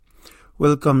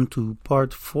Welcome to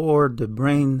part 4. The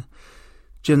brain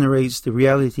generates the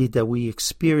reality that we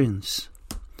experience.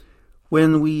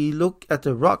 When we look at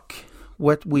a rock,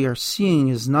 what we are seeing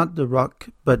is not the rock,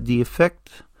 but the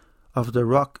effect of the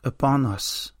rock upon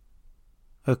us.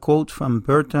 A quote from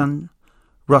Bertrand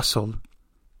Russell.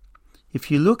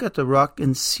 If you look at a rock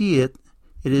and see it,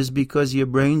 it is because your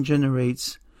brain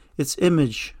generates its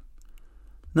image,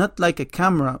 not like a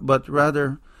camera, but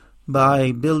rather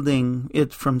by building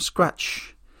it from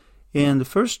scratch. In the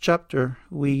first chapter,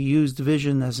 we used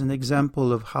vision as an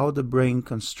example of how the brain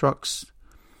constructs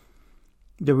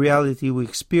the reality we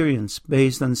experience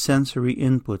based on sensory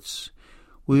inputs.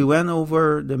 We went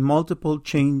over the multiple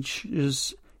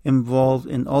changes involved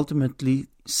in ultimately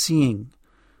seeing.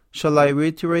 Shall I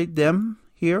reiterate them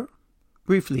here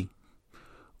briefly,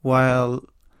 while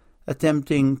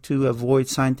attempting to avoid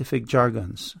scientific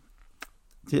jargons?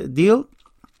 Deal?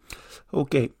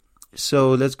 Okay,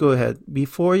 so let's go ahead.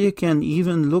 Before you can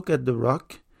even look at the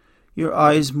rock, your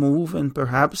eyes move and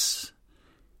perhaps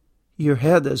your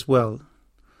head as well,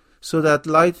 so that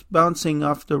light bouncing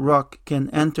off the rock can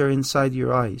enter inside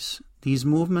your eyes. These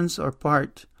movements are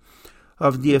part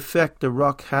of the effect the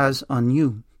rock has on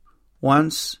you.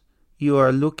 Once you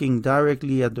are looking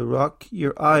directly at the rock,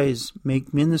 your eyes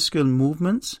make minuscule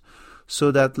movements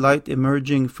so that light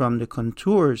emerging from the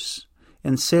contours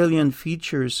and salient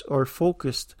features are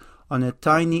focused on a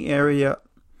tiny area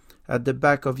at the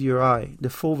back of your eye, the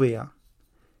fovea.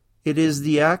 It is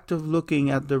the act of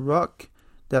looking at the rock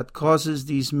that causes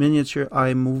these miniature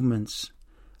eye movements.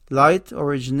 Light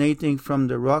originating from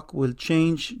the rock will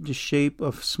change the shape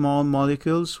of small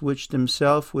molecules, which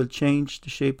themselves will change the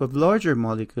shape of larger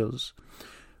molecules,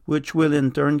 which will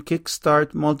in turn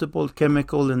kickstart multiple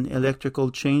chemical and electrical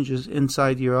changes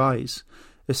inside your eyes.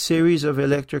 A series of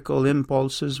electrical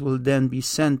impulses will then be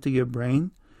sent to your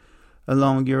brain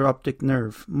along your optic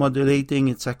nerve, modulating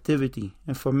its activity.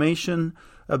 Information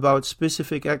about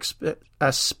specific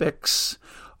aspects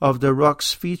of the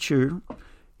rock's feature,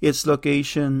 its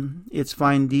location, its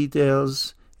fine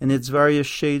details, and its various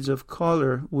shades of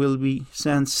color will be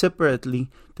sent separately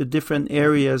to different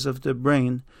areas of the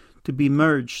brain to be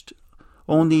merged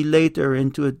only later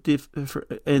into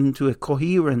a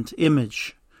coherent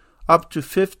image. Up to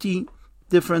 50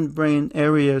 different brain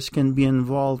areas can be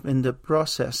involved in the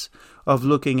process of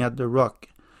looking at the rock.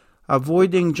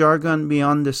 Avoiding jargon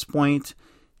beyond this point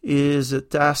is a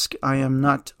task I am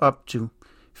not up to.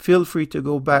 Feel free to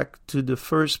go back to the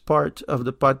first part of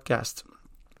the podcast.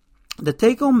 The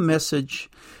take-home message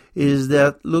is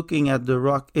that looking at the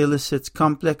rock elicits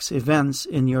complex events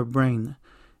in your brain.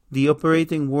 The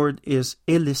operating word is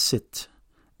elicit.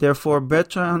 Therefore,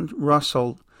 Bertrand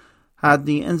Russell had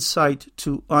the insight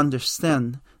to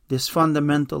understand this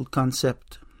fundamental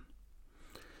concept.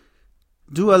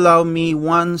 Do allow me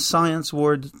one science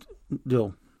word,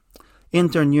 though.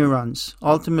 Interneurons.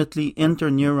 Ultimately,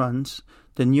 interneurons,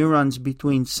 the neurons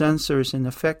between sensors and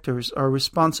effectors, are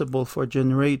responsible for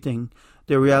generating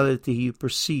the reality you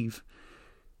perceive.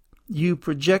 You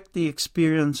project the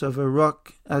experience of a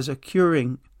rock as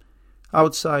occurring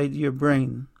outside your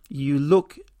brain. You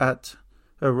look at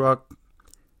a rock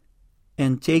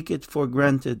and take it for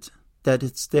granted that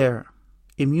it's there,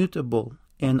 immutable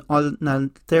and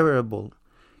unalterable.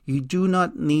 You do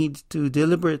not need to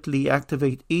deliberately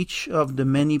activate each of the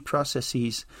many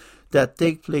processes that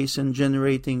take place in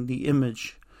generating the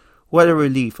image. What a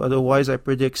relief, otherwise I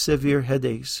predict severe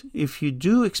headaches. If you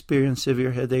do experience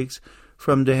severe headaches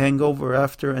from the hangover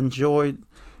after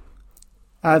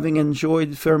having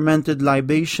enjoyed fermented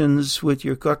libations with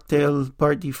your cocktail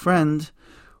party friend,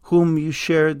 whom you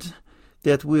shared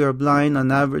that we are blind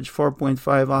on average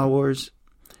 4.5 hours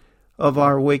of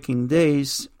our waking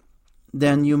days,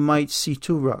 then you might see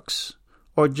two rocks,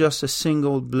 or just a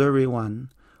single blurry one.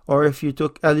 Or if you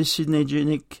took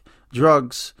hallucinogenic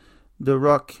drugs, the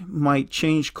rock might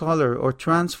change color or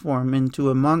transform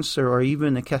into a monster or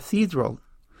even a cathedral.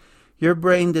 Your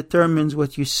brain determines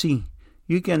what you see.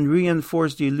 You can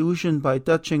reinforce the illusion by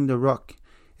touching the rock.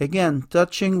 Again,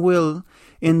 touching will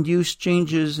induce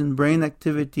changes in brain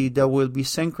activity that will be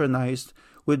synchronized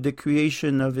with the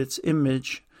creation of its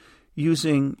image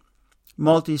using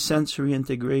multisensory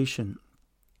integration.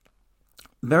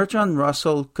 Bertrand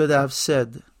Russell could have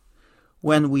said,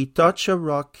 "When we touch a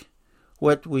rock,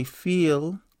 what we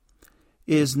feel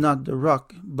is not the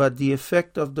rock, but the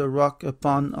effect of the rock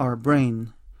upon our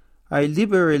brain." I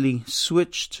liberally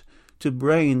switched to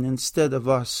brain instead of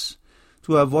us,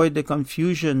 to avoid the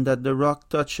confusion that the rock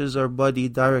touches our body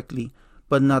directly,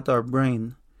 but not our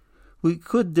brain. We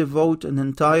could devote an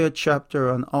entire chapter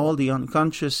on all the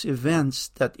unconscious events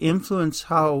that influence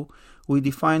how we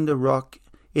define the rock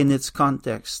in its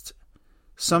context.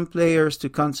 Some players to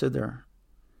consider.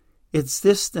 Its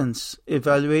distance,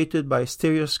 evaluated by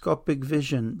stereoscopic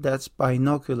vision, that's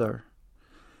binocular.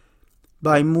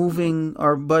 By moving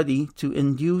our body to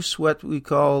induce what we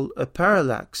call a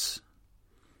parallax.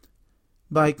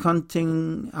 By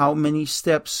counting how many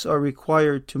steps are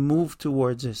required to move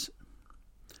towards it.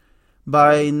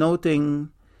 By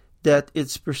noting that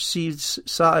its perceived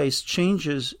size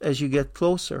changes as you get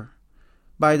closer.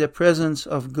 By the presence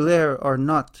of glare or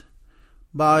not.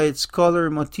 By its color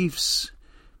motifs.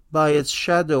 By its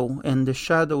shadow and the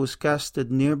shadows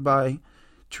casted nearby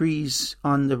trees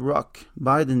on the rock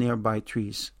by the nearby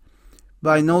trees.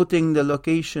 By noting the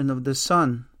location of the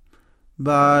sun.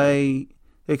 By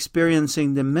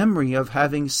experiencing the memory of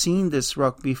having seen this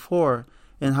rock before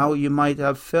and how you might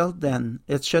have felt then,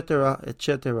 etc.,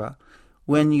 etc.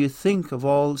 When you think of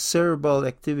all cerebral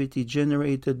activity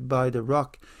generated by the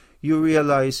rock, you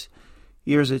realize,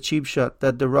 here's a cheap shot,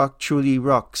 that the rock truly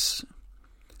rocks.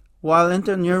 While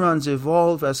interneurons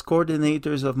evolve as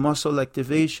coordinators of muscle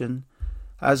activation,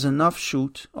 as an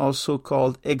offshoot, also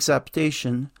called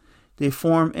exaptation, they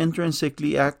form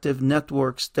intrinsically active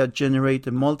networks that generate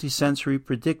a multisensory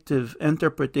predictive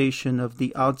interpretation of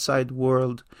the outside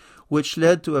world, which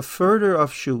led to a further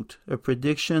offshoot, a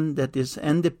prediction that is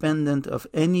independent of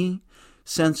any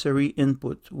sensory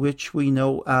input, which we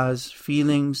know as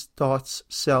feelings, thoughts,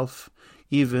 self,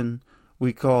 even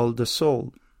we call the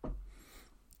soul.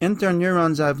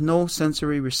 Interneurons have no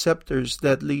sensory receptors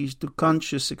that lead to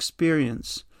conscious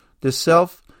experience. The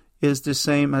self is the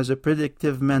same as a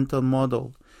predictive mental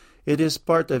model. It is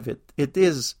part of it. It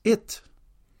is it.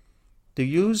 The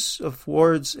use of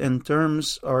words and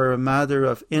terms are a matter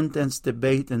of intense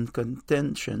debate and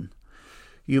contention.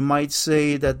 You might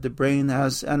say that the brain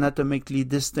has anatomically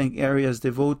distinct areas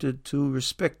devoted to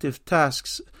respective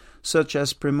tasks, such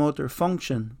as premotor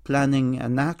function, planning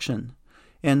and action,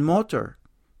 and motor,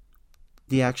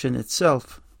 the action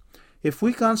itself. If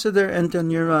we consider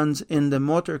interneurons in the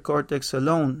motor cortex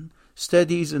alone,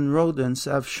 studies in rodents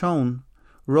have shown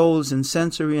roles in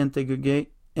sensory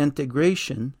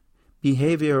integration,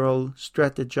 behavioral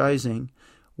strategizing,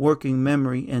 working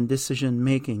memory, and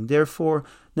decision-making. Therefore,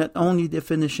 not only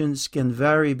definitions can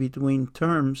vary between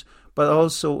terms, but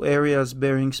also areas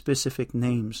bearing specific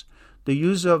names. The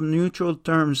use of neutral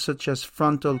terms such as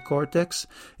frontal cortex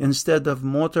instead of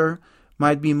motor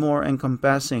might be more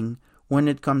encompassing when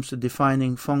it comes to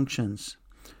defining functions.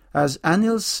 As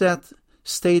Anil Seth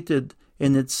stated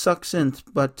in its succinct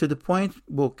but to the point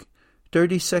book,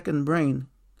 30-Second Brain,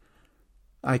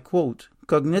 I quote,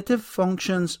 "Cognitive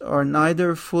functions are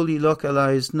neither fully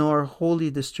localized nor wholly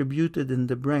distributed in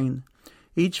the brain.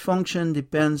 Each function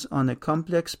depends on a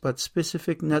complex but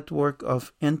specific network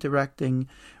of interacting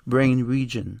brain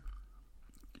regions."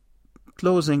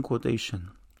 Closing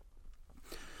quotation.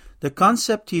 The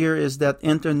concept here is that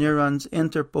interneurons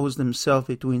interpose themselves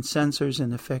between sensors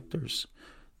and effectors.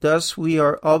 Thus, we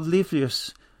are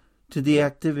oblivious to the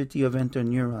activity of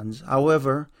interneurons.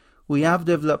 However, we have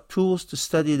developed tools to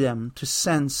study them, to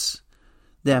sense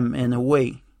them in a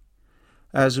way.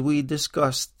 As we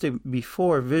discussed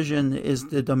before, vision is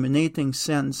the dominating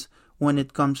sense when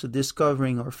it comes to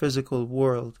discovering our physical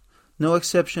world. No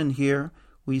exception here.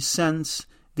 We sense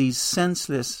these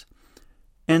senseless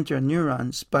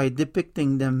interneurons by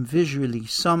depicting them visually.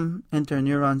 Some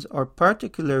interneurons are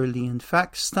particularly, in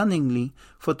fact, stunningly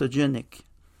photogenic.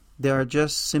 They are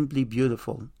just simply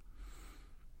beautiful.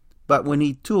 But we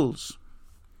need tools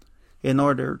in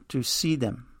order to see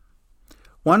them.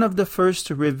 One of the first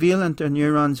to reveal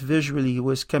interneurons visually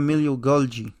was Camillo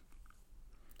Golgi.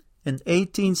 In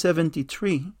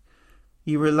 1873,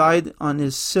 he relied on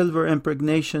his silver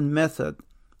impregnation method.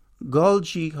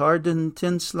 Golgi hardened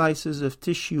thin slices of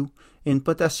tissue in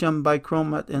potassium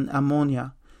bichromate and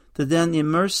ammonia to then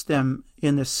immerse them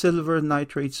in a silver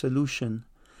nitrate solution.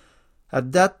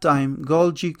 At that time,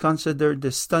 Golgi considered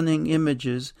the stunning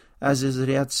images as his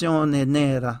reazione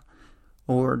nera,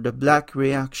 or the black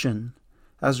reaction,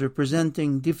 as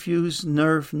representing diffuse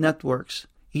nerve networks,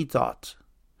 he thought,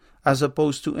 as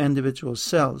opposed to individual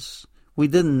cells. We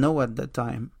didn't know at the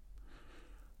time.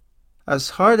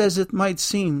 As hard as it might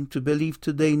seem to believe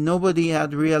today, nobody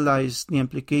had realized the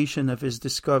implication of his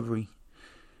discovery.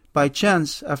 By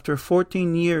chance, after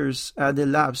 14 years had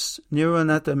elapsed,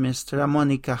 neuroanatomist Ramon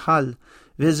y Cajal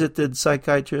visited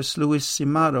psychiatrist Luis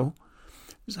Cimaro's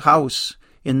house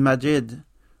in Madrid,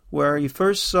 where he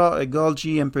first saw a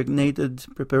Golgi-impregnated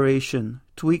preparation,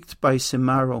 tweaked by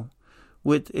Cimaro,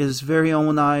 with his very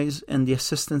own eyes and the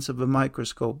assistance of a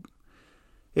microscope.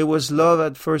 It was love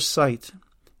at first sight.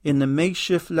 In the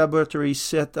makeshift laboratory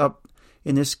set up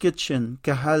In his kitchen,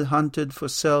 Cahal hunted for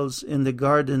cells in the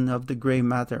garden of the gray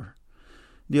matter.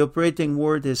 The operating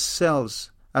word is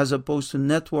cells, as opposed to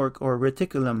network or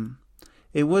reticulum.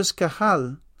 It was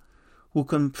Cahal who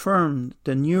confirmed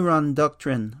the neuron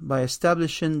doctrine by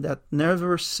establishing that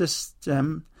nervous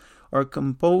systems are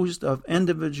composed of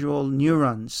individual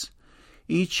neurons,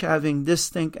 each having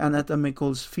distinct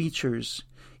anatomical features.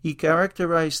 He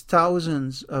characterized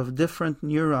thousands of different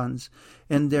neurons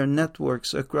and their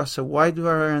networks across a wide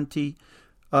variety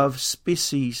of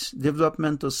species,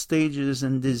 developmental stages,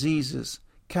 and diseases.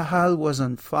 Cahal was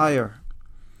on fire.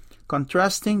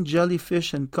 Contrasting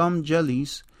jellyfish and comb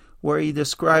jellies, where he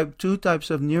described two types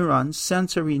of neurons,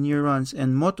 sensory neurons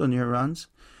and motoneurons,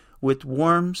 with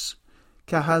worms,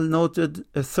 Cahal noted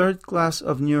a third class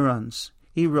of neurons.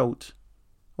 He wrote,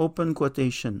 open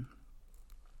quotation,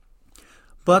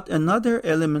 "But another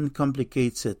element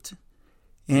complicates it,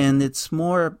 and its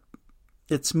mere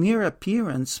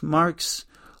appearance marks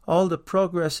all the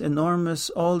progress enormous,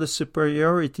 all the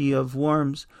superiority of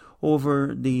worms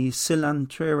over the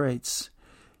coelantherites.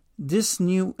 This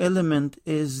new element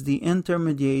is the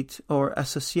intermediate or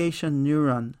association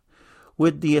neuron.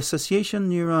 With the association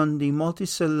neuron, the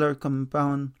multicellular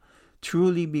compound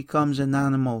truly becomes an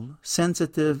animal.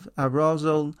 Sensitive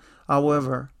arousal,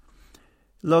 however,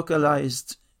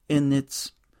 localized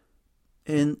it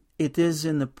is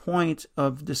in the point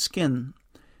of the skin,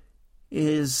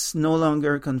 is no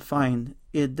longer confined.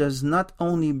 It does not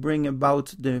only bring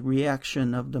about the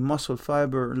reaction of the muscle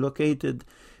fiber located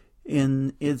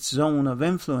in its zone of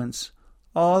influence,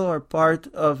 all or part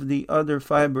of the other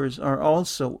fibers are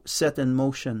also set in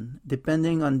motion,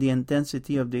 depending on the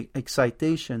intensity of the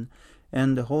excitation,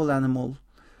 and the whole animal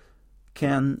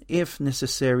can, if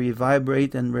necessary,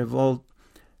 vibrate and revolt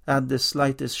at the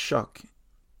slightest shock."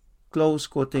 Close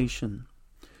quotation.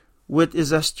 With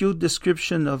his astute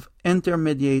description of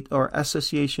intermediate or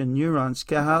association neurons,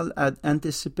 Cahal had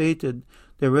anticipated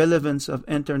the relevance of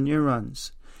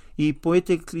interneurons. He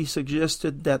poetically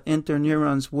suggested that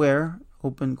interneurons were,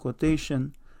 open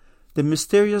quotation, "the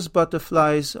mysterious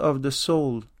butterflies of the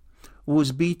soul,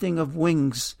 whose beating of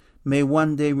wings may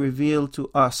one day reveal to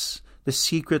us the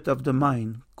secret of the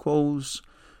mind." Close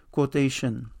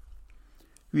quotation.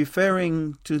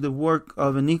 Referring to the work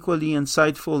of an equally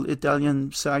insightful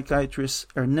Italian psychiatrist,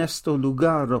 Ernesto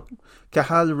Lugaro,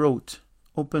 Cahal wrote,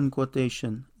 open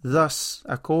quotation, "Thus,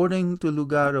 according to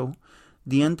Lugaro,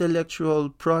 the intellectual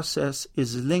process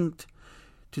is linked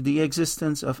to the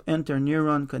existence of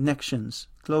interneuron connections."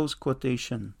 Close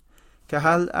quotation.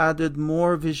 Cahal added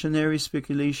more visionary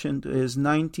speculation to his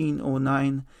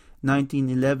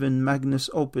 1909-1911 magnus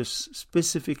opus,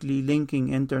 specifically linking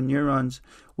interneurons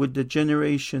with the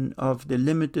generation of the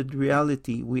limited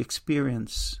reality we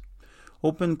experience.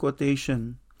 Open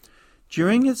quotation.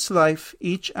 "During its life,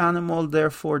 each animal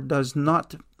therefore does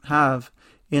not have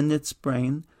in its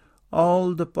brain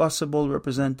all the possible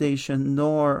representation,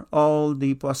 nor all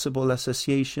the possible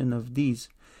association of these.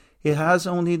 It has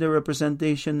only the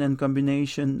representation and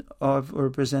combination of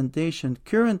representation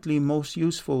currently most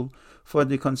useful for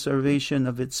the conservation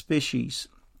of its species.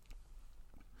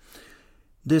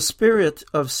 The spirit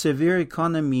of severe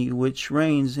economy which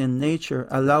reigns in nature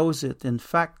allows it, in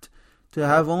fact, to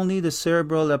have only the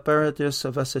cerebral apparatus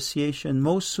of association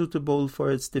most suitable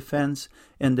for its defense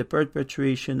and the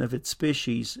perpetuation of its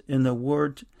species. In a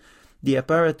word, the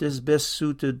apparatus best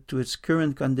suited to its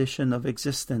current condition of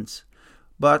existence.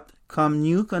 But come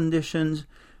new conditions,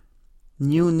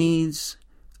 new needs,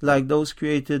 like those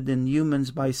created in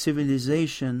humans by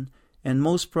civilization, and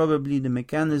most probably the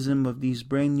mechanism of these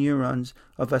brain neurons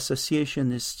of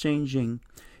association is changing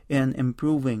and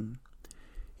improving.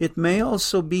 It may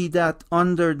also be that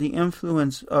under the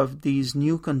influence of these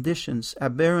new conditions,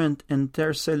 aberrant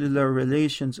intercellular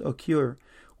relations occur,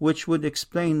 which would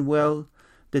explain well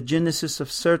the genesis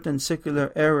of certain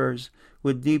secular errors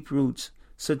with deep roots,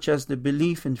 such as the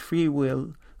belief in free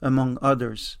will, among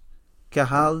others."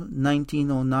 Cahal,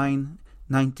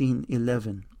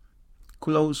 1909-1911.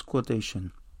 Close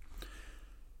quotation.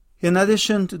 In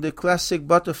addition to the classic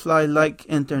butterfly-like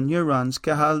interneurons,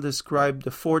 Cahal described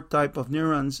the fourth type of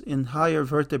neurons in higher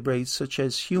vertebrates such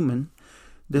as human,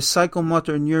 the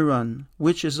psychomotor neuron,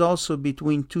 which is also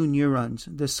between two neurons.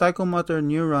 The psychomotor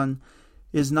neuron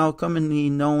is now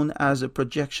commonly known as a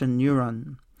projection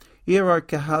neuron. Here are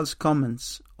Cahal's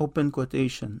comments, open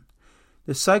quotation.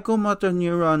 "The psychomotor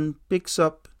neuron picks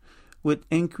up with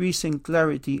increasing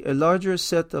clarity a larger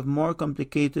set of more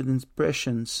complicated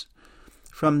impressions.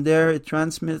 From there it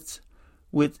transmits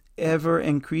with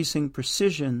ever-increasing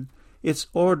precision its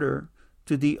order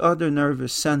to the other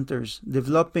nervous centers,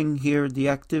 developing here the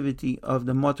activity of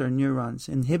the motor neurons,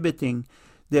 inhibiting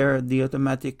there the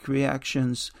automatic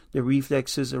reactions, the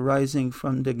reflexes arising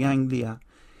from the ganglia.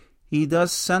 He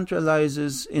thus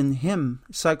centralizes in him,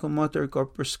 psychomotor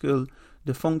corpuscle,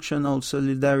 the functional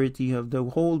solidarity of the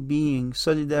whole being,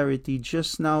 solidarity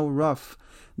just now rough,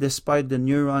 despite the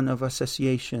neuron of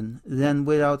association. Then,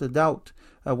 without a doubt,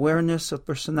 awareness of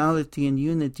personality and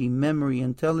unity, memory,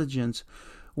 intelligence,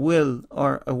 will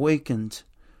are awakened.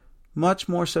 Much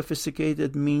more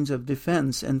sophisticated means of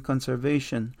defense and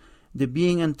conservation. The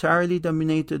being entirely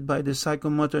dominated by the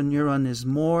psychomotor neuron is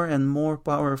more and more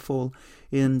powerful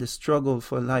in the struggle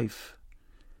for life.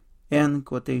 End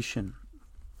quotation.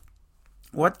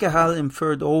 What Cahal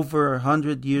inferred over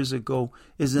 100 years ago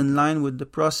is in line with the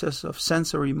process of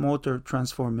sensory-motor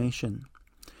transformation.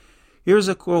 Here's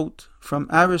a quote from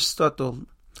Aristotle,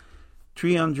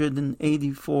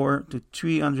 384 to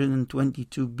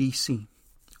 322 BC.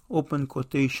 Open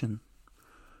quotation.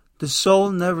 The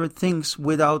soul never thinks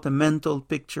without a mental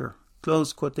picture.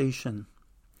 Close quotation.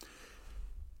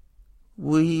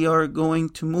 We are going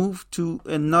to move to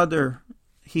another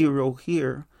hero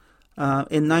here.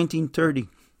 In 1930,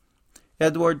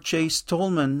 Edward Chase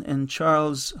Tolman and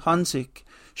Charles Hunsick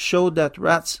showed that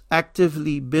rats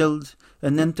actively build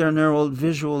an interneural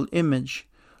visual image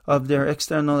of their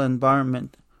external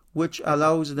environment, which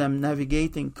allows them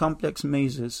navigating complex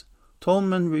mazes.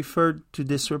 Tolman referred to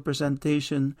this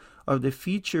representation of the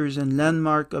features and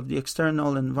landmark of the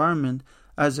external environment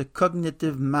as a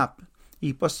cognitive map.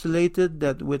 He postulated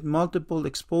that with multiple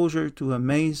exposure to a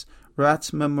maze,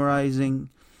 rats memorizing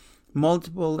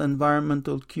multiple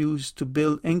environmental cues to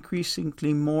build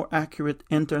increasingly more accurate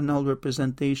internal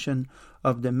representation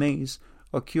of the maze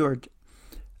occurred.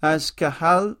 As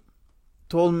Cahal,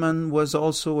 Tolman was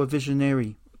also a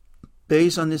visionary.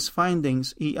 Based on his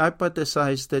findings, he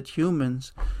hypothesized that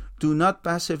humans do not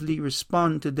passively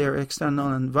respond to their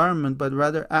external environment, but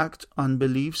rather act on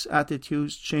beliefs,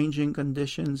 attitudes, changing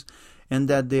conditions, and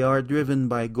that they are driven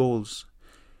by goals.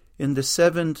 In the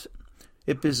 7th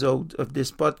episode of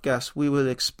this podcast, we will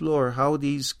explore how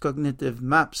these cognitive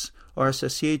maps are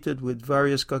associated with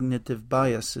various cognitive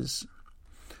biases.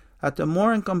 At a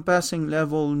more encompassing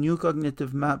level, new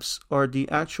cognitive maps are the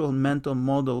actual mental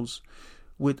models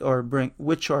which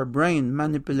our brain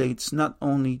manipulates not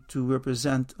only to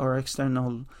represent our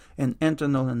external and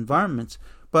internal environments,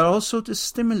 but also to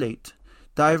stimulate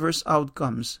diverse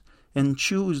outcomes and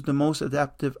choose the most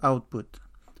adaptive output.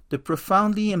 The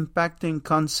profoundly impacting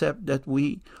concept that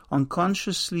we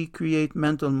unconsciously create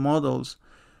mental models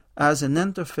as an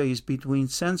interface between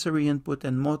sensory input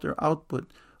and motor output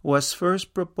was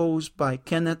first proposed by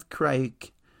Kenneth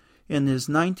Craig in his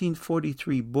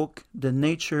 1943 book, The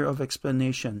Nature of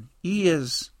Explanation. He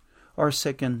is our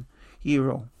second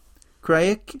hero.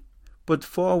 Craig put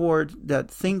forward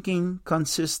that thinking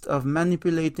consists of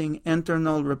manipulating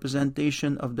internal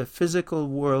representation of the physical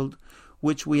world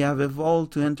which we have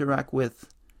evolved to interact with.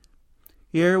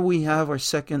 Here we have our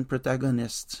second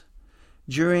protagonist.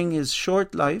 During his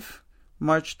short life,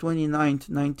 March 29,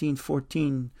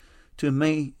 1914 to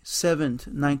May 7,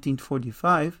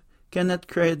 1945, Kenneth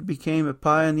Craig became a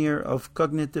pioneer of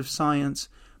cognitive science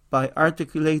by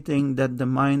articulating that the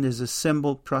mind is a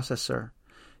symbol processor,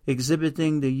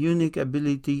 exhibiting the unique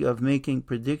ability of making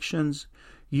predictions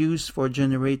used for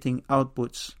generating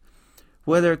outputs.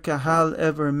 Whether Cahal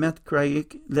ever met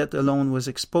Craig, let alone was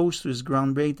exposed to his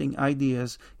groundbreaking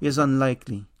ideas, is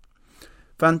unlikely.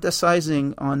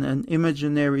 Fantasizing on an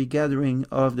imaginary gathering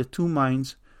of the two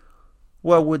minds,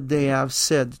 what would they have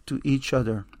said to each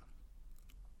other?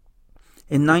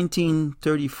 In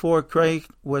 1934, Craig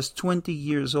was 20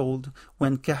 years old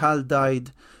when Cahal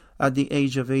died at the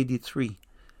age of 83.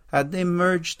 Had they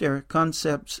merged their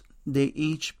concepts they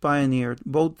each pioneered,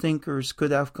 both thinkers could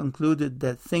have concluded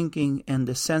that thinking and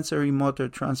the sensory-motor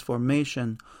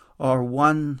transformation are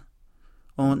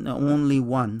only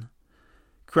one.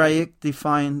 Craig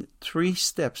defined 3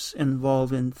 steps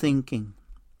involved in thinking.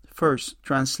 First,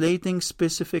 translating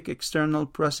specific external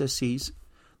processes,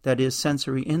 that is,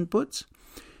 sensory inputs,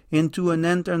 into an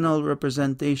internal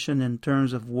representation in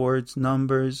terms of words,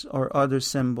 numbers, or other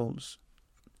symbols.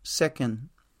 Second,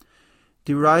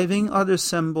 deriving other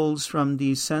symbols from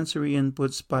these sensory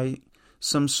inputs by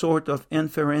some sort of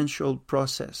inferential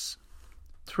process.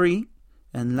 3,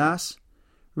 and last,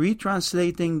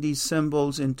 retranslating these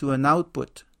symbols into an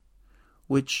output,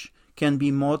 which can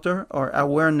be motor or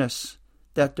awareness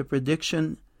that the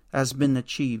prediction has been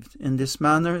achieved. In this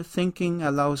manner, thinking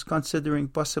allows considering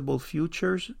possible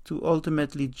futures to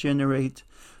ultimately generate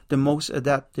the most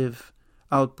adaptive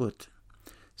output.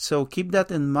 So keep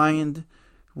that in mind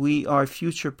We are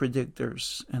future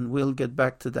predictors, and we'll get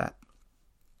back to that.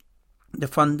 The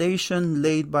foundation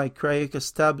laid by Craig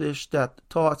established that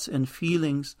thoughts and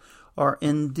feelings are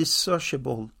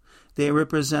indissociable. They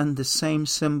represent the same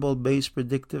symbol-based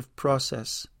predictive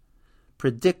process.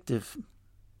 Predictive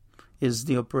is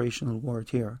the operational word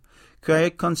here.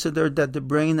 Craig considered that the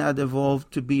brain had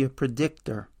evolved to be a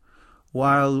predictor,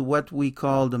 while what we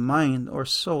call the mind or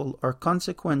soul are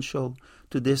consequential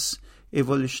to this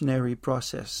evolutionary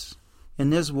process.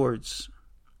 In his words,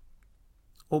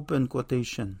 open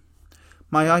quotation,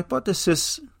 "My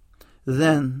hypothesis,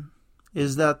 then,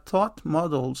 is that thought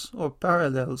models or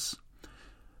parallels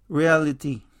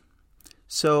reality."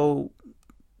 So,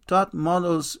 thought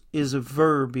models is a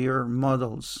verb here,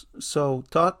 models. So,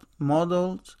 thought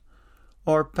models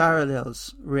or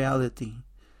parallels reality.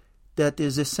 That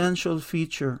is essential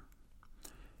feature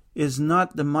is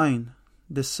not the mind,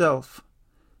 the self,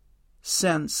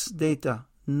 sense, data,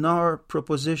 nor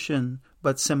proposition,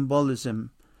 but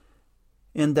symbolism,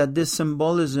 in that this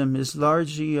symbolism is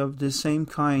largely of the same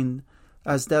kind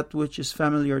as that which is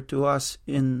familiar to us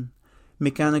in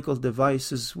mechanical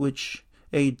devices which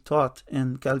aid thought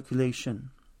and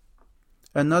calculation.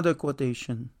 Another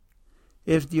quotation,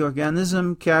 "If the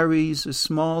organism carries a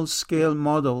small-scale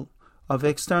model of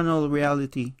external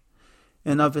reality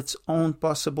and of its own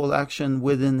possible action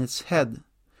within its head,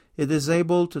 it is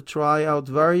able to try out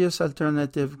various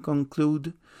alternatives,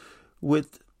 conclude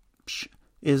which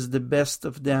is the best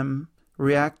of them,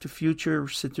 react to future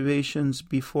situations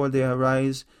before they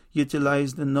arise,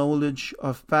 utilize the knowledge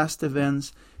of past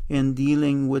events in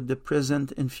dealing with the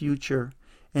present and future,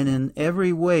 and in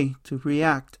every way to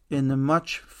react in a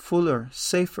much fuller,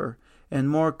 safer, and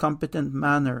more competent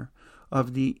manner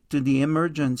to the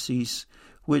emergencies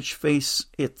which face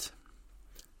it."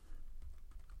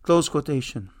 Close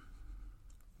quotation.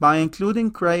 By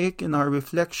including Craig in our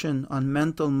reflection on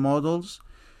mental models,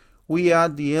 we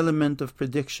add the element of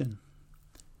prediction.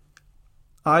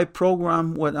 I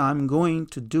program what I'm going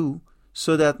to do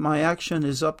so that my action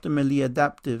is optimally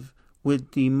adaptive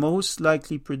with the most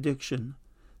likely prediction.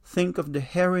 Think of the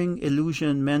herring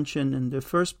illusion mentioned in the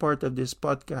first part of this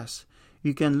podcast.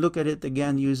 You can look at it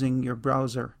again using your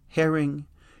browser. Herring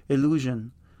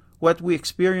illusion. What we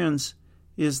experience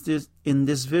is in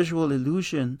this visual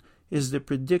illusion is the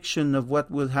prediction of what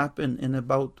will happen in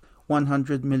about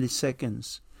 100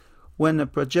 milliseconds. When a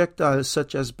projectile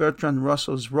such as Bertrand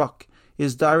Russell's rock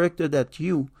is directed at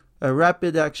you, a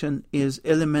rapid action is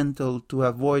elemental to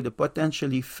avoid a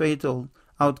potentially fatal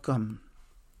outcome.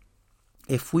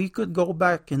 If we could go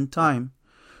back in time,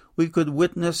 we could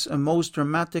witness a most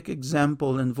dramatic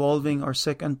example involving our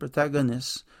second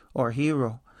protagonist, or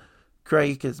hero,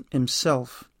 Craig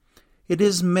himself. It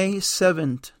is May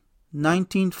 7th,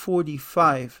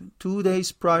 1945, 2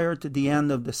 days prior to the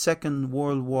end of the Second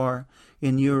World War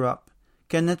in Europe.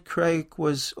 Kenneth Craig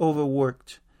was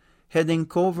overworked, heading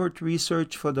covert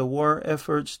research for the war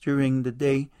efforts during the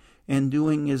day and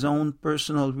doing his own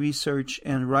personal research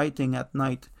and writing at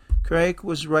night. Craig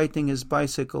was riding his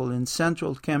bicycle in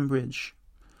central Cambridge.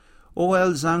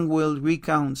 O.L. Zangwill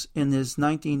recounts in his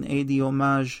 1980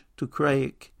 homage to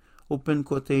Craig, open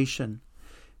quotation,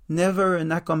 "Never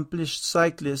an accomplished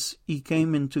cyclist, he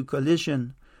came into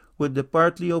collision with the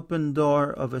partly open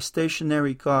door of a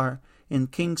stationary car in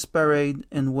King's Parade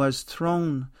and was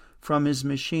thrown from his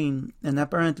machine and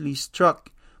apparently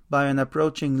struck by an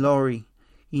approaching lorry.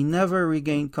 He never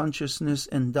regained consciousness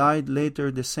and died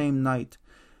later the same night.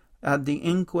 At the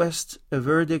inquest, a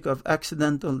verdict of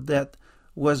accidental death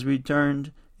was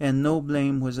returned and no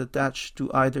blame was attached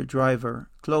to either driver."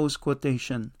 Close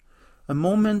quotation. A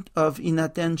moment of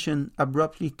inattention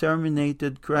abruptly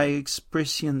terminated Craig's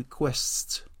prescient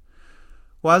quest.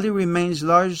 While he remains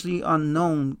largely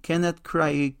unknown, Kenneth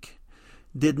Craig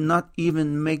did not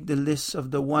even make the list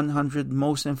of the 100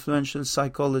 most influential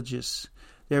psychologists.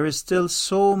 There is still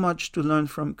so much to learn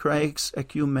from Craig's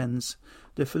acumens.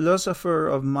 The philosopher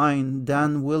of mind,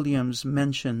 Dan Williams,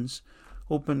 mentions,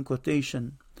 open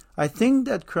quotation, "I think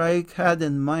that Craig had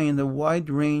in mind a wide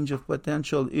range of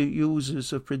potential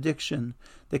uses of prediction,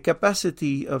 the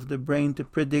capacity of the brain to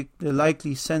predict the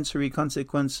likely sensory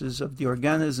consequences of the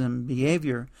organism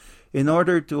behavior in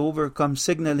order to overcome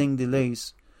signaling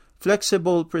delays,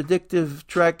 flexible predictive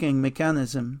tracking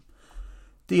mechanism,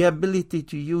 the ability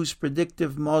to use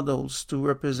predictive models to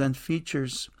represent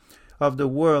features of the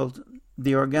world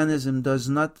the organism does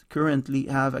not currently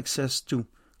have access to."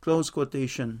 Close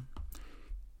quotation.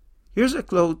 Here's a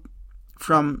quote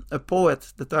from a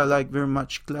poet that I like very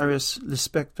much, Clarice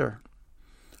Lispector.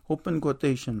 Open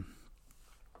quotation.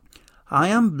 "I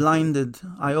am blinded.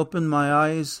 I open my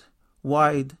eyes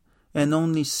wide and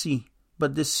only see,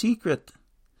 but the secret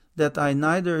that I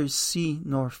neither see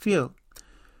nor feel.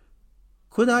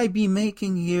 Could I be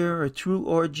making here a true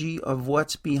orgy of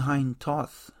what's behind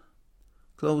thought?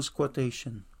 Close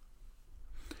quotation.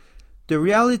 The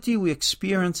reality we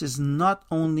experience is not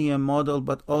only a model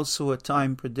but also a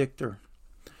time predictor.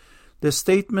 The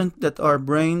statement that our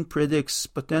brain predicts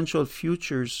potential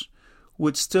futures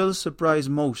would still surprise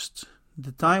most.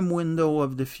 The time window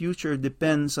of the future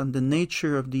depends on the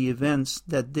nature of the events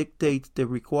that dictate the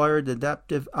required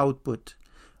adaptive output,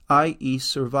 i.e.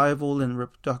 survival and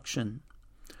reproduction.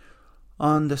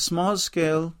 On the small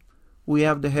scale, we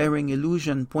have the Herring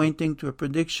illusion pointing to a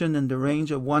prediction in the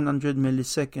range of 100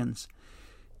 milliseconds.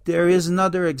 There is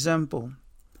another example.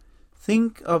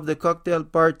 Think of the cocktail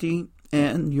party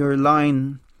and your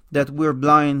line that we're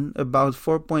blind about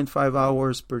 4.5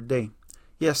 hours per day.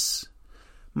 Yes,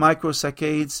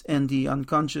 microsaccades and the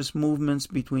unconscious movements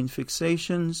between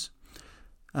fixations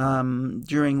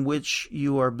during which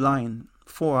you are blind,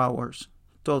 4 hours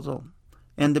total.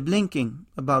 And the blinking,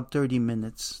 about 30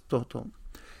 minutes total.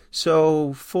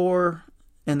 So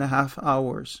 4.5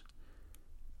 hours.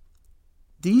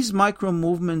 These micro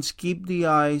movements keep the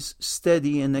eyes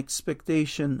steady in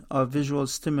expectation of visual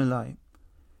stimuli.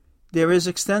 There is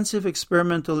extensive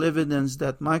experimental evidence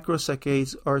that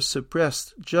microsaccades are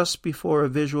suppressed just before a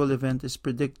visual event is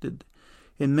predicted.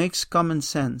 It makes common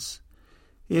sense.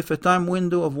 If a time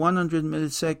window of 100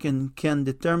 milliseconds can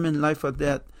determine life or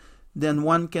death, then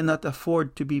one cannot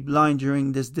afford to be blind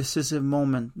during this decisive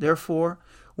moment. Therefore,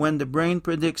 when the brain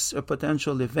predicts a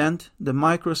potential event, the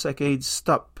microsaccades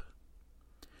stop.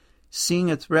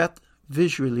 Seeing a threat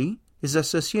visually is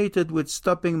associated with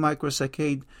stopping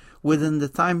microsaccade within the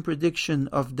time prediction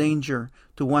of danger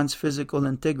to one's physical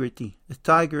integrity, a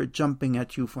tiger jumping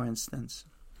at you, for instance.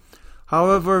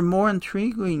 However, more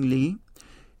intriguingly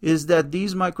is that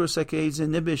these microsaccades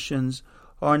inhibitions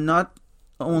are not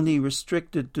only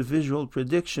restricted to visual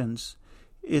predictions.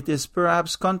 It is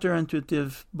perhaps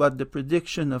counterintuitive, but the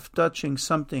prediction of touching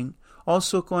something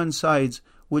also coincides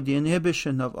with the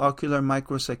inhibition of ocular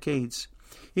microsaccades.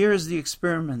 Here is the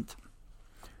experiment.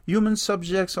 Human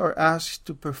subjects are asked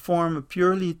to perform a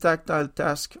purely tactile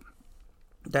task,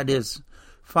 that is,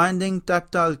 finding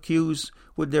tactile cues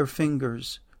with their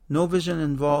fingers. No vision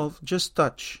involved, just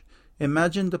touch.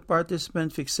 Imagine the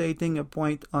participant fixating a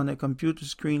point on a computer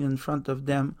screen in front of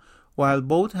them while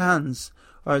both hands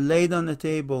are laid on a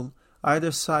table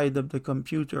either side of the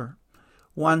computer.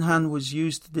 One hand was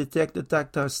used to detect the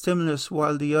tactile stimulus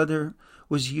while the other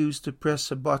was used to press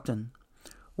a button.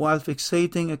 While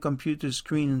fixating a computer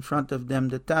screen in front of them,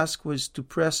 the task was to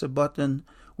press a button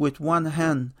with one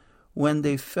hand when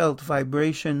they felt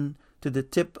vibration to the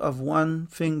tip of one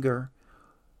finger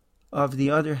of the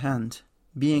other hand,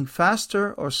 being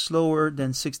faster or slower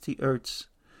than 60 Hz.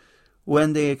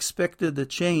 When they expected a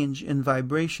change in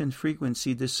vibration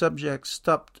frequency, the subject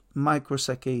stopped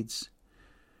microsaccades.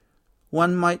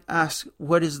 One might ask,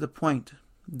 what is the point?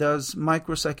 Does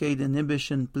microsaccade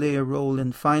inhibition play a role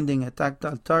in finding a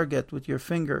tactile target with your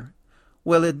finger?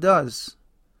 Well, it does.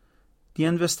 The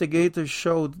investigators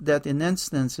showed that in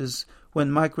instances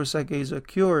when microsaccades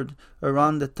occurred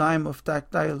around the time of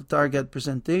tactile target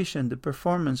presentation, the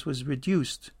performance was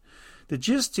reduced. The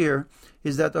gist here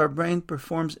is that our brain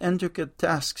performs intricate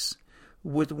tasks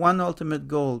with one ultimate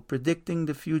goal, predicting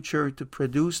the future to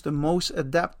produce the most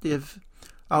adaptive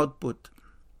output.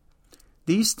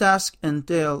 These tasks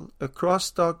entail a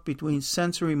crosstalk between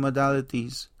sensory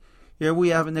modalities. Here we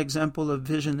have an example of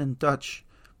vision and touch,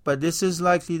 but this is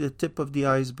likely the tip of the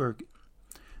iceberg.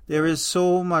 There is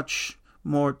so much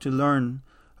more to learn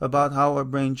about how our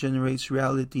brain generates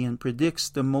reality and predicts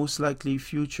the most likely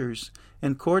futures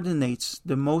and coordinates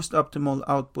the most optimal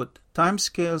output.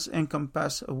 Timescales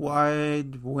encompass a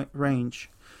wide range.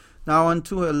 Now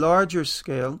onto a larger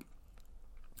scale.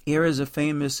 Here is a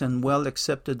famous and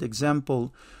well-accepted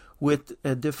example with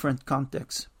a different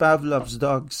context. Pavlov's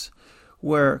dogs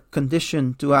were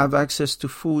conditioned to have access to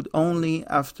food only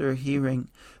after hearing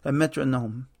a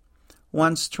metronome.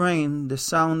 Once trained, the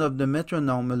sound of the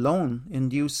metronome alone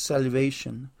induced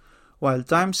salivation. While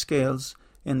timescales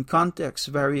and context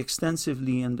vary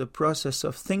extensively in the process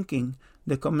of thinking,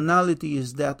 the commonality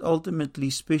is that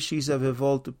ultimately species have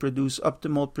evolved to produce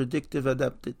optimal predictive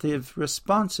adaptive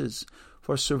responses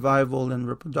for survival and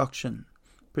reproduction.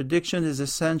 Prediction is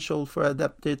essential for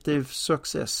adaptive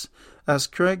success. As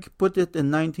Craig put it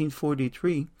in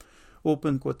 1943,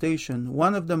 open quotation,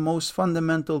 one of the most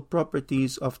fundamental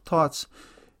properties of thoughts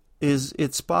is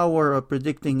its power of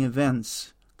predicting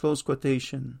events, close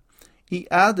quotation. He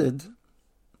added,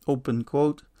 open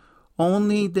quote,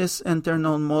 only this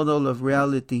internal model of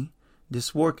reality,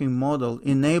 This working model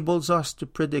enables us to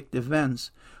predict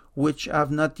events which have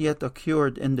not yet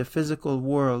occurred in the physical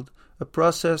world, a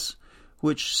process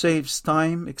which saves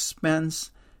time,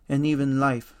 expense, and even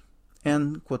life.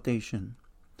 End quotation.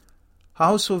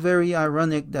 How so very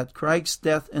ironic that Christ's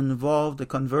death involved the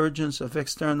convergence of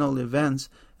external events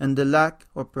and the lack,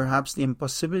 or perhaps the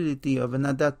impossibility, of an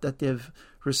adaptive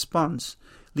response,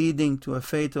 leading to a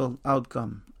fatal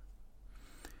outcome,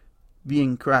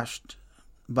 being crushed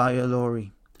by a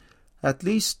lorry. At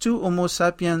least two Homo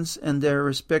sapiens and their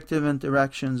respective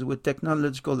interactions with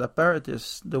technological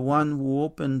apparatus, the one who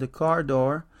opened the car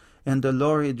door and the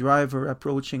lorry driver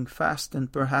approaching fast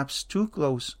and perhaps too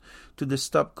close to the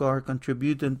stop car,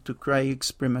 contributed to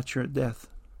Craig's premature death.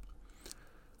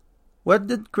 What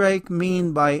did Craig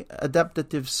mean by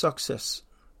adaptive success?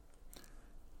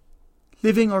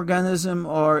 Living organisms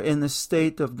are in a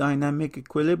state of dynamic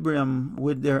equilibrium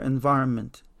with their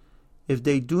environment. If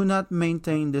they do not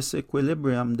maintain this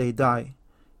equilibrium, they die.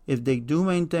 If they do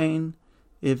maintain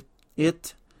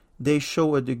it, they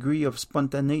show a degree of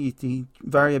spontaneity,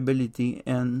 variability,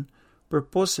 and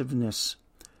purposiveness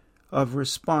of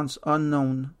response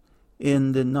unknown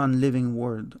in the non-living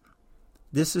world.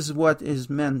 This is what is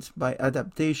meant by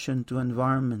adaptation to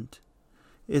environment.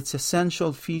 Its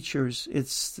essential features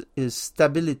is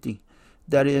stability,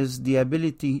 that is, the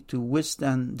ability to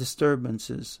withstand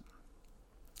disturbances.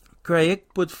 Craig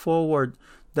put forward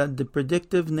that the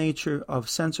predictive nature of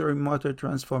sensory-motor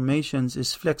transformations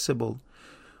is flexible,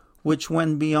 which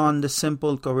went beyond the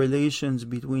simple correlations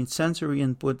between sensory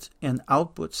inputs and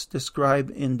outputs described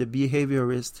by the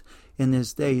behaviorist in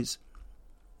his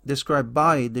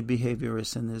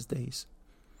days.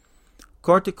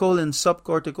 Cortical and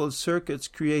subcortical circuits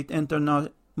create internal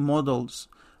models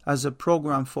as a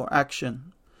program for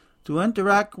action. To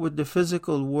interact with the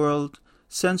physical world,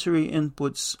 sensory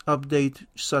inputs update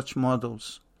such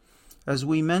models. As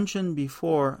we mentioned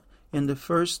before in the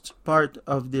first part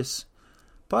of this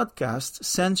podcast,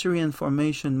 sensory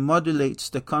information modulates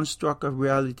the construct of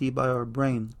reality by our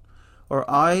brain. Our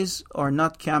eyes are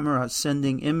not cameras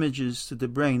sending images to the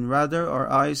brain. Rather, our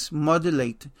eyes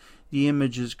modulate the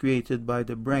images created by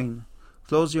the brain.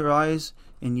 Close your eyes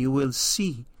and you will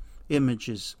see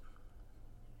images.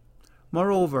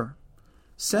 Moreover,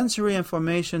 sensory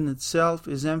information itself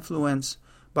is influenced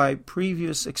by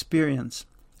previous experience,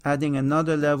 adding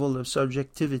another level of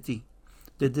subjectivity.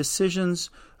 The decisions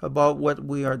about what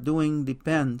we are doing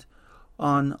depend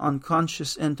on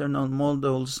unconscious internal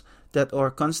models that are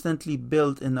constantly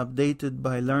built and updated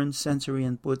by learned sensory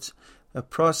inputs, a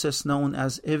process known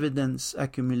as evidence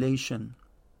accumulation.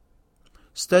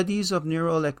 Studies of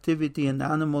neural activity in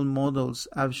animal models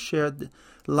have shed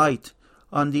light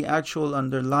on the actual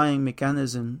underlying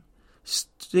mechanism.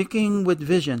 Sticking with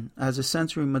vision as a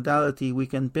sensory modality, we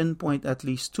can pinpoint at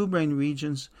least two brain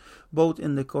regions, both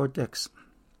in the cortex: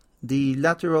 the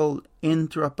lateral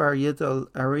intraparietal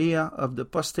area of the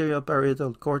posterior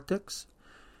parietal cortex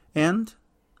and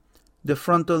the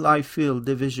frontal eye field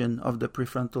division of the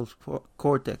prefrontal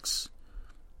cortex.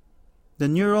 The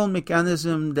neural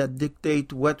mechanisms that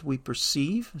dictate what we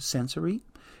perceive, sensory,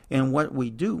 and what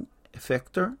we do,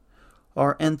 effector,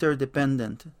 are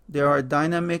interdependent. There are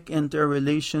dynamic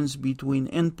interrelations between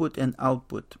input and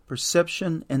output.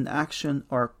 Perception and action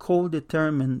are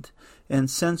co-determined, and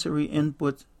sensory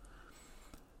input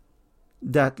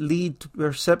that lead to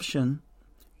perception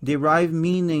derive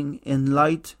meaning in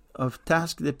light of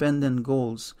task-dependent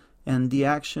goals and the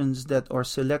actions that are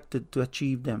selected to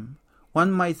achieve them.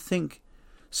 One might think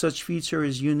such feature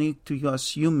is unique to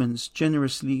us humans,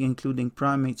 generously including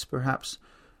primates perhaps,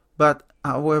 but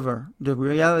however, the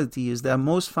reality is that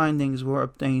most findings were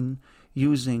obtained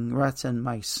using rats and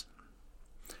mice.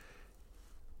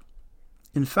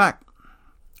 In fact,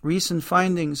 recent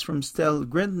findings from Stel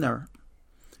Grindner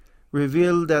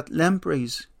reveal that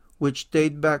lampreys, which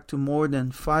date back to more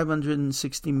than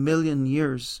 560 million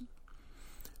years,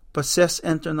 possess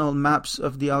internal maps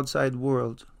of the outside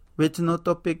world,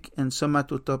 retinotopic and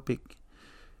somatotopic,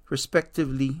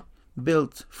 respectively,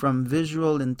 built from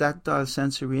visual and tactile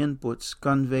sensory inputs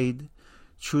conveyed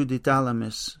through the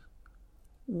thalamus.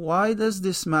 Why does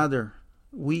this matter?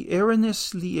 We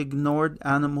erroneously ignored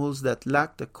animals that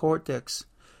lacked a cortex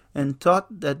and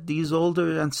thought that these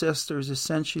older ancestors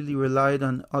essentially relied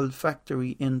on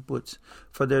olfactory inputs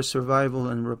for their survival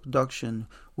and reproduction.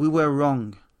 We were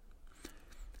wrong.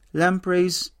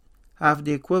 Lampreys have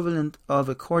the equivalent of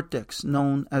a cortex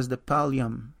known as the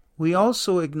pallium. We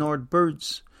also ignored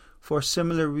birds for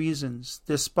similar reasons,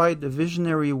 despite the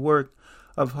visionary work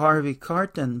of Harvey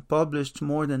Carton published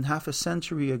more than half a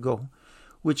century ago.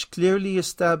 which clearly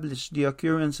established the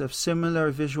occurrence of similar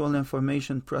visual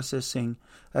information processing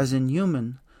as in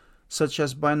human, such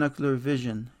as binocular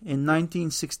vision. In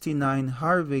 1969,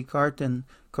 Harvey Cartan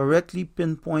correctly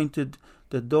pinpointed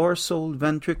the dorsal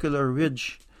ventricular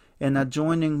ridge and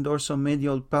adjoining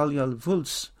dorsomedial pallial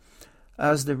vulus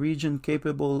as the region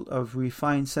capable of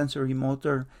refined sensory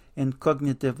motor and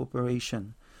cognitive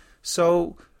operation.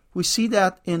 So we see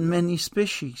that in many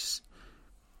species.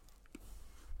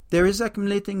 There is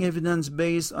accumulating evidence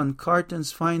based on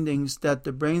Cartan's findings that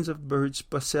the brains of birds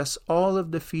possess all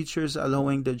of the features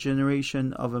allowing the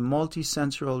generation of a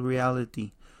multisensorial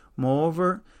reality.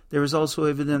 Moreover, there is also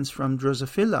evidence from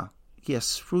Drosophila,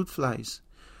 yes, fruit flies,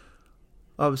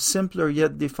 of simpler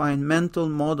yet defined mental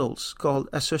models called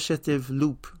associative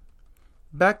loop.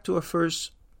 Back to our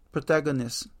first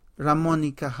protagonist, Ramon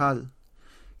y Cajal.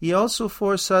 He also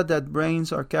foresaw that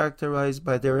brains are characterized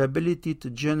by their ability to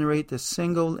generate a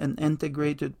single and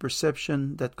integrated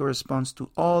perception that corresponds to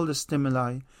all the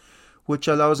stimuli, which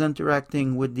allows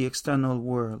interacting with the external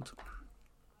world.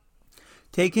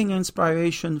 Taking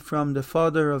inspiration from the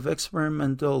father of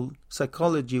experimental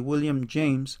psychology, William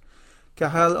James,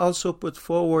 Cajal also put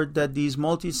forward that these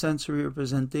multisensory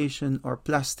representations are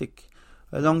plastic,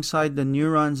 alongside the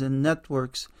neurons and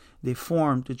networks they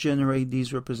form to generate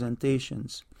these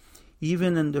representations.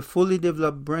 Even in the fully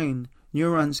developed brain,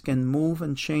 neurons can move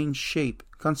and change shape.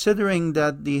 Considering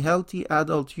that the healthy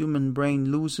adult human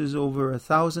brain loses over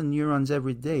 1,000 neurons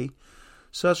every day,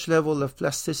 such level of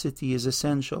plasticity is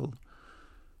essential.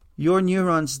 Your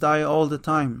neurons die all the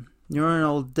time.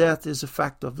 Neuronal death is a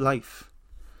fact of life.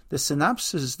 The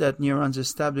synapses that neurons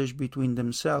establish between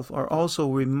themselves are also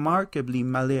remarkably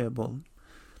malleable.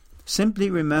 Simply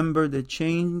remember the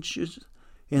changes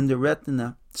in the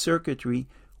retina circuitry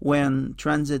when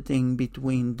transiting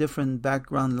between different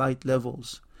background light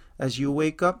levels. As you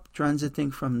wake up,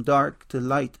 transiting from dark to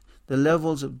light, the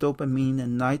levels of dopamine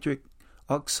and nitric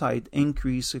oxide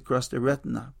increase across the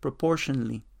retina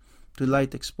proportionally to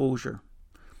light exposure.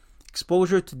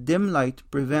 Exposure to dim light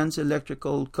prevents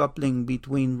electrical coupling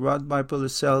between rod bipolar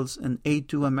cells and A2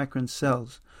 amacrine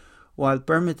cells, while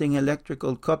permitting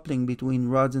electrical coupling between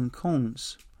rods and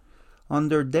cones.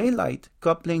 Under daylight,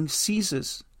 coupling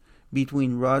ceases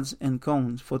between rods and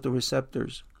cones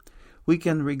photoreceptors. We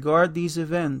can regard these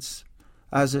events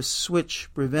as a switch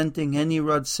preventing any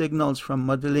rod signals from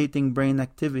modulating brain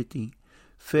activity,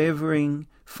 favoring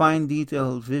fine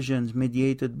detail visions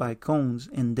mediated by cones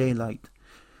in daylight.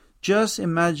 Just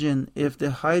imagine if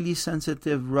the highly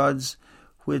sensitive rods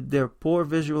with their poor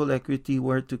visual acuity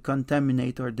were to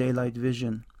contaminate our daylight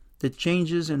vision. The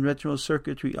changes in retinal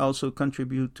circuitry also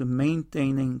contribute to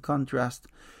maintaining contrast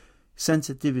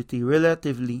sensitivity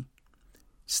relatively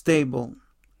stable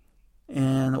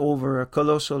and over a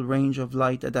colossal range of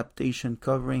light adaptation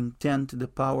covering 10 to the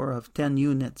power of 10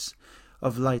 units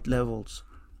of light levels.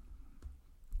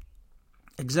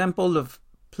 Example of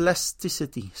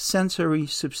plasticity, sensory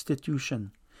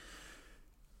substitution.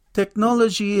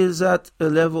 Technology is at a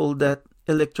level that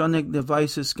electronic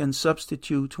devices can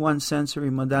substitute one sensory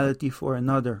modality for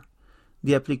another.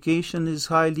 The application is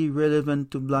highly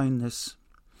relevant to blindness.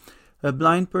 A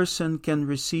blind person can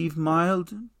receive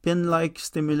mild, pin-like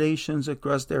stimulations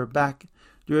across their back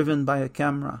driven by a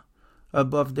camera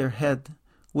above their head,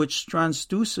 which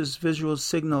transduces visual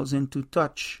signals into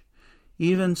touch.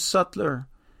 Even subtler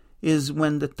is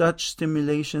when the touch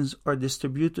stimulations are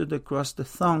distributed across the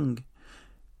tongue,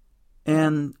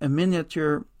 and a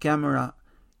miniature camera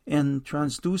and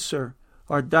transducer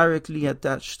are directly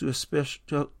attached to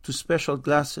special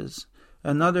glasses.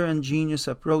 Another ingenious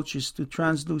approach is to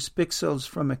transduce pixels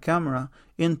from a camera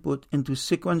input into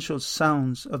sequential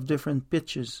sounds of different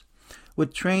pitches.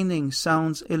 With training,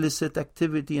 sounds elicit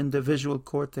activity in the visual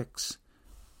cortex.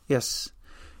 Yes,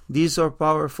 these are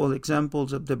powerful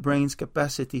examples of the brain's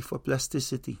capacity for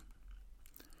plasticity.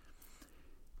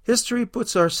 History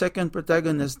puts our second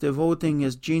protagonist devoting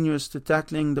his genius to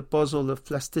tackling the puzzle of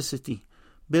plasticity.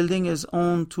 Building his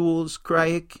own tools,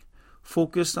 Craik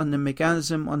focused on the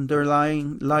mechanism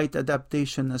underlying light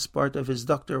adaptation as part of his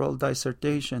doctoral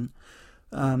dissertation,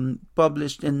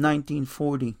 published in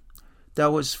 1940.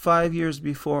 That was 5 years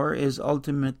before his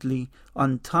ultimately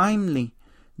untimely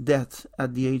death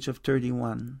at the age of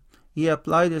 31. He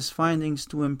applied his findings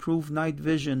to improve night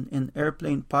vision in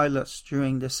airplane pilots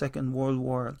during the Second World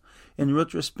War. In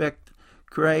retrospect,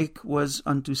 Craik was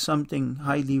onto something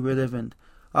highly relevant.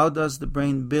 How does the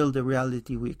brain build the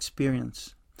reality we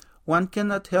experience? One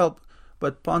cannot help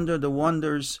but ponder the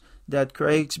wonders that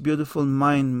Craik's beautiful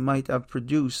mind might have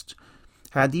produced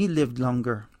had he lived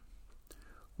longer.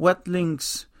 What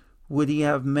links would he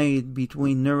have made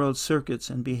between neural circuits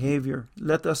and behavior?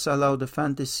 Let us allow the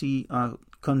fantasy of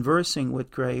conversing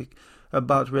with Craig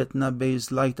about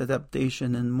retina-based light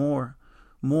adaptation and more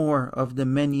of the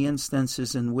many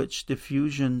instances in which the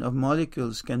fusion of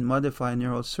molecules can modify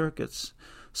neural circuits.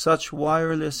 Such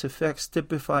wireless effects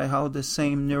typify how the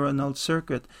same neuronal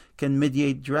circuit can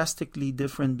mediate drastically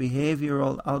different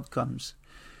behavioral outcomes.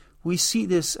 We see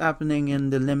this happening in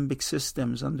the limbic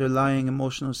system's underlying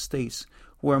emotional states,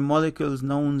 where molecules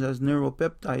known as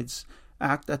neuropeptides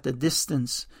act at a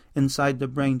distance inside the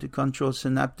brain to control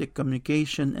synaptic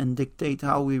communication and dictate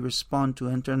how we respond to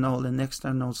internal and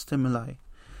external stimuli.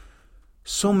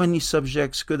 So many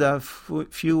subjects could have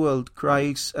fueled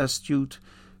Craig's astute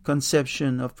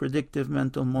conception of predictive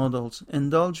mental models.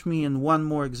 Indulge me in one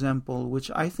more example, which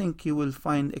I think you will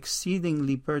find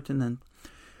exceedingly pertinent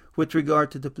with regard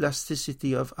to the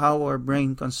plasticity of how our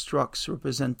brain constructs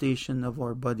representation of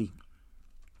our body.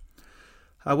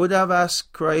 I would have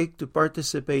asked Craig to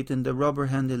participate in the rubber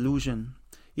hand illusion.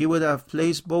 He would have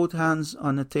placed both hands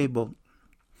on a table,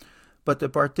 but the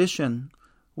partition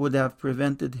would have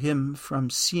prevented him from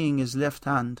seeing his left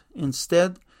hand.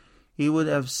 Instead, he would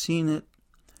have seen it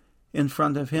in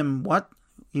front of him. What?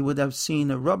 He would have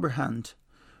seen a rubber hand,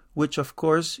 which of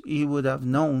course he would have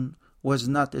known was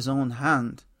not his own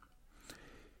hand.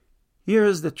 Here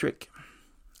is the trick.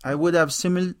 I would have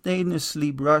simultaneously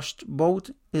brushed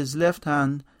both his left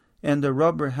hand and the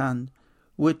rubber hand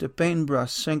with a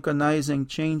paintbrush, synchronizing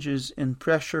changes in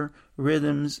pressure,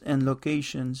 rhythms, and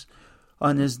locations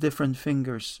on his different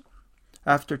fingers.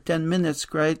 After 10 minutes,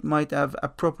 Craig might have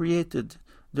appropriated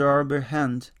the rubber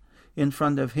hand in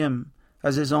front of him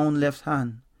as his own left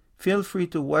hand. Feel free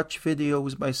to watch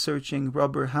videos by searching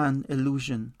rubber hand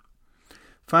illusion.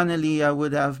 Finally, I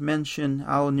would have mentioned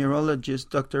how neurologist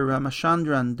Dr.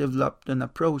 Ramachandran developed an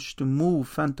approach to move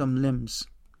phantom limbs.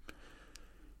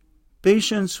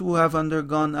 Patients who have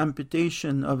undergone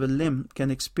amputation of a limb can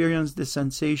experience the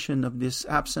sensation of this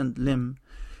absent limb.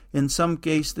 In some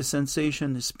cases, the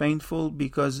sensation is painful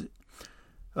because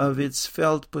of its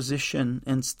felt position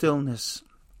and stillness.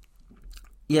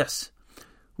 Yes,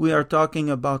 we are talking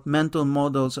about mental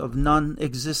models of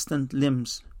non-existent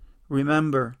limbs.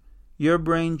 Remember, your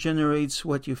brain generates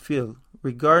what you feel,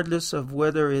 regardless of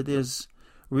whether it is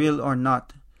real or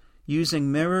not.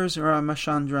 Using mirrors,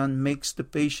 Ramachandran makes the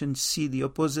patient see the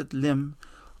opposite limb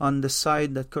on the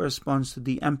side that corresponds to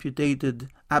the amputated,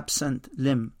 absent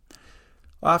limb.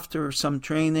 After some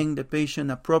training, the patient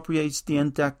appropriates the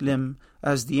intact limb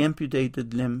as the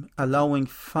amputated limb, allowing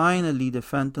finally the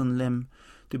phantom limb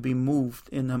to be moved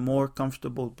in a more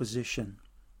comfortable position.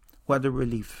 What a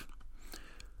relief.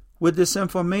 With this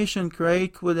information,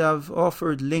 Craig would have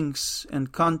offered links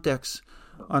and context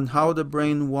on how the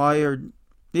brain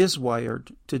is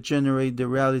wired to generate the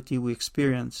reality we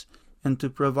experience and to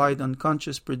provide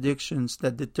unconscious predictions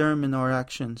that determine our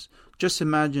actions. Just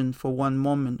imagine for one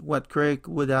moment what Craig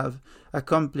would have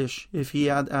accomplished if he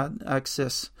had had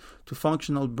access to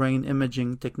functional brain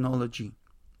imaging technology.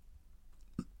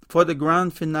 For the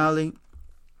grand finale,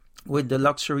 with the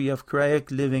luxury of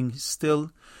Craig living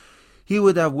still, he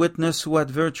would have witnessed what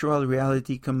virtual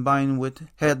reality combined with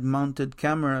head-mounted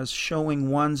cameras showing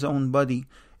one's own body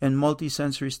and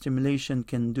multisensory stimulation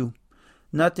can do.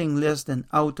 Nothing less than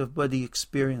out-of-body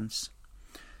experience.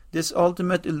 This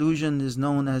ultimate illusion is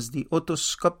known as the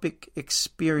otoscopic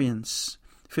experience.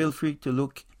 Feel free to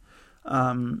look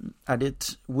at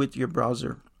it with your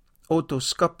browser.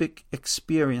 Otoscopic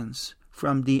experience,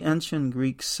 from the ancient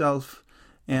Greek self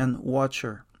and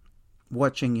watcher,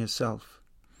 watching yourself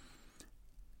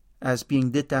as being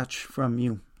detached from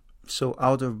you. So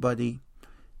out-of-body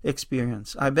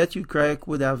experience. I bet you Craig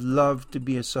would have loved to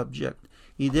be a subject.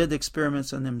 He did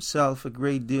experiments on himself a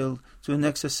great deal to an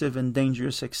excessive and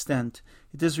dangerous extent.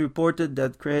 It is reported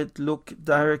that Craig looked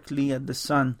directly at the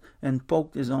sun and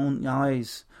poked his own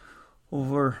eyes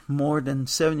over more than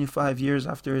 75 years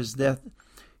after his death.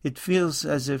 It feels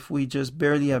as if we just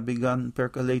barely have begun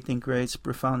percolating Craig's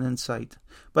profound insight.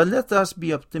 But let us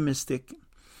be optimistic.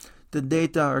 The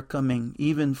data are coming,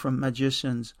 even from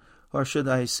magicians, or should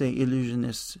I say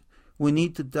illusionists. We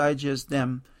need to digest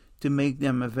them to make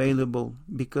them available,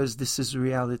 because this is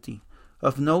reality.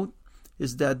 Of note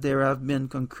is that there have been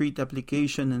concrete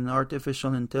application in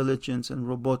artificial intelligence and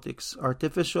robotics.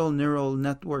 Artificial neural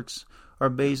networks are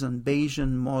based on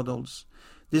Bayesian models.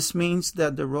 This means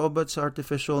that the robot's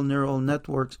artificial neural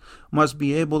networks must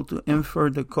be able to infer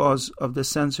the cause of the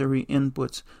sensory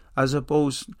inputs, as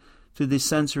opposed to the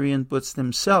sensory inputs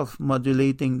themselves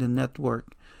modulating the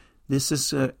network. This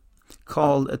is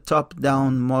called a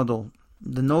top-down model.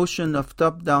 The notion of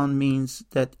top-down means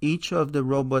that each of the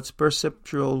robot's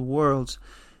perceptual worlds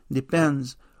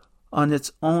depends on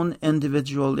its own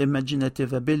individual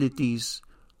imaginative abilities,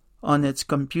 on its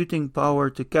computing power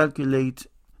to calculate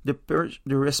the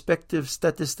respective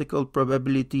statistical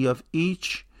probability of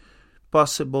each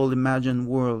possible imagined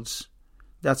worlds.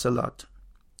 That's a lot.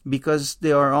 Because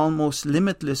they are almost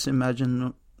limitless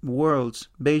imagined worlds,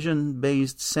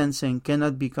 Bayesian-based sensing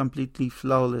cannot be completely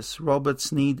flawless.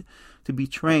 Robots need to be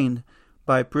trained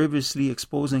by previously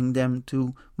exposing them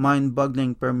to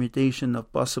mind-boggling permutation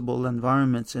of possible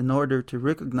environments in order to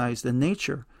recognize the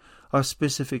nature of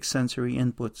specific sensory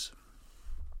inputs.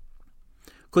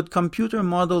 Could computer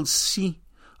models see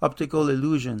optical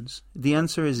illusions? The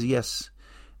answer is yes.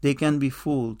 They can be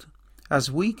fooled,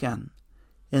 as we can.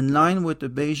 In line with the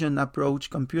Bayesian approach,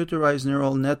 computerized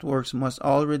neural networks must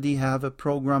already have a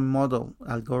program model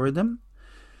algorithm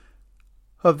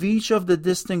of each of the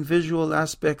distinct visual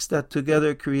aspects that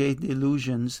together create the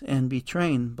illusions and be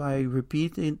trained by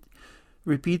repeated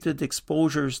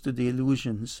exposures to the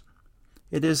illusions.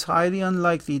 It is highly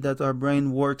unlikely that our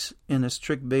brain works in a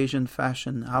strict Bayesian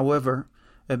fashion. However,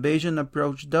 a Bayesian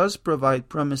approach does provide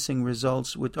promising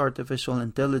results with artificial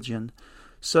intelligence,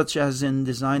 such as in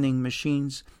designing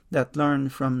machines that learn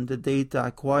from the data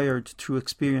acquired through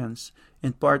experience.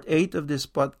 In part 8 of this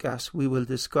podcast, we will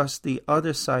discuss the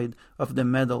other side of the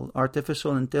medal.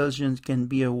 Artificial intelligence can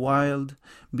be a wild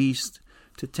beast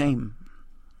to tame.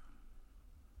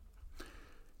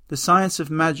 The science of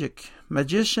magic.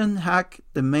 Magicians hack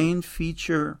the main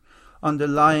feature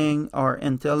underlying our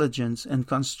intelligence and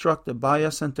construct a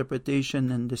biased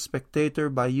interpretation in the spectator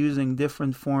by using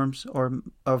different forms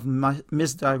of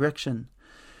misdirection.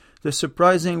 The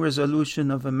surprising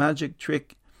resolution of a magic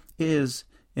trick is,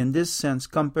 in this sense,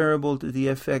 comparable to the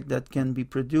effect that can be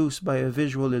produced by a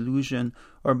visual illusion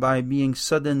or by being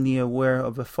suddenly aware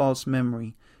of a false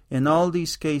memory. In all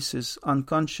these cases,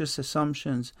 unconscious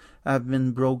assumptions have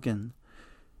been broken.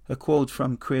 A quote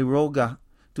from Quiroga,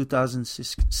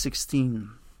 2016.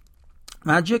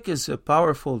 Magic is a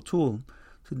powerful tool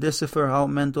to decipher how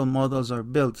mental models are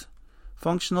built.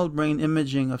 Functional brain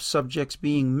imaging of subjects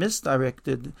being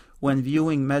misdirected when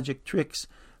viewing magic tricks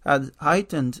had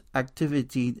heightened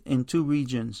activity in two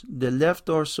regions. The left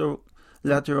dorsolateral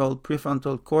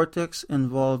prefrontal cortex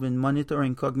involved in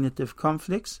monitoring cognitive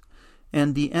conflicts,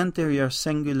 and the anterior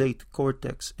cingulate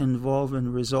cortex involved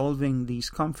in resolving these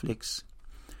conflicts.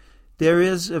 There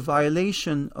is a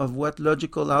violation of what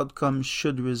logical outcomes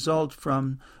should result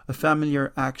from a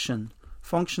familiar action.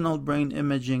 Functional brain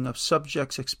imaging of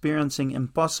subjects experiencing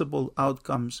impossible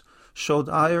outcomes showed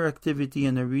higher activity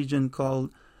in a region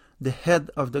called the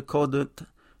head of the caudate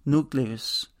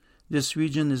nucleus. This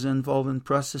region is involved in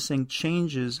processing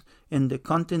changes in the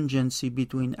contingency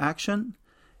between action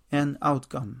and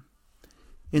outcome.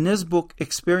 In his book,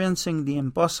 Experiencing the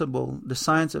Impossible, The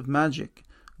Science of Magic,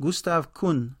 Gustav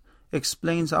Kuhn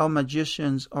explains how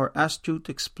magicians are astute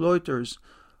exploiters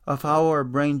of how our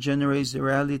brain generates the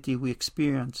reality we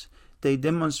experience. They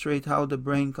demonstrate how the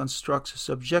brain constructs a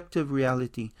subjective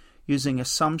reality using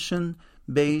assumption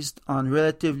based on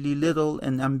relatively little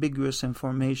and ambiguous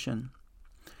information.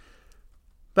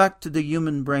 Back to the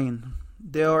human brain.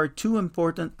 There are two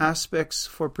important aspects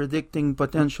for predicting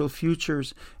potential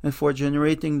futures and for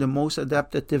generating the most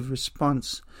adaptive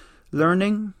response: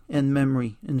 learning and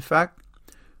memory. In fact,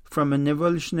 from an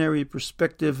evolutionary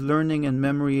perspective, learning and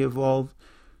memory evolved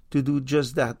to do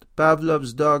just that.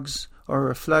 Pavlov's dogs are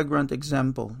a flagrant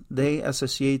example. They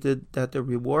associated that the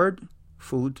reward,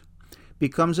 food,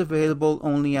 becomes available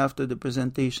only after the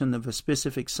presentation of a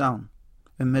specific sound,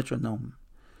 a metronome.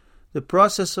 The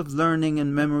process of learning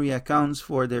and memory accounts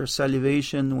for their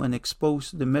salivation when exposed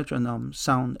to the metronome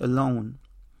sound alone.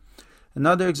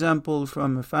 Another example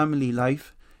from a family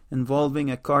life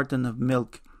involving a carton of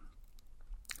milk.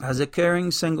 As a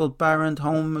caring single parent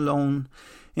home alone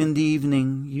in the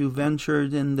evening, you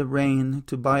ventured in the rain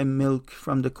to buy milk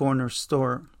from the corner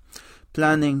store,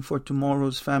 planning for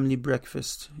tomorrow's family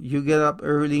breakfast. You get up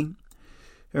earlier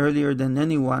than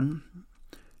anyone,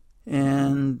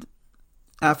 and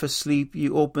half asleep,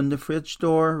 you open the fridge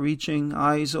door, reaching,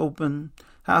 eyes open,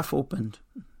 half opened,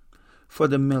 for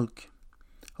the milk.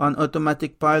 On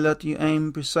automatic pilot, you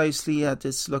aim precisely at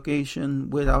its location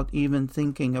without even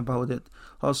thinking about it.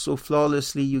 Also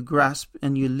flawlessly, you grasp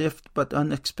and you lift, but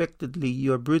unexpectedly,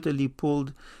 you are brutally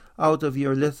pulled out of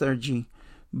your lethargy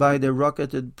by the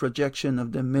rocketed projection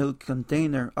of the milk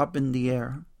container up in the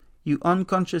air. You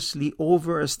unconsciously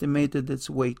overestimated its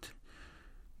weight.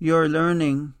 Your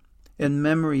learning and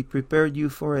memory prepared you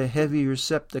for a heavy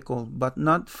receptacle, but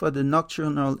not for the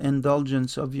nocturnal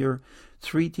indulgence of your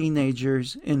 3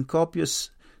 teenagers in copious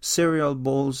cereal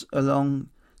bowls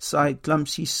alongside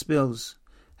clumsy spills.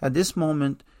 At this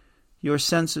moment, your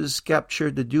senses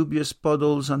capture the dubious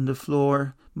puddles on the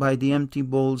floor by the empty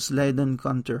bowl's leaden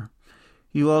counter.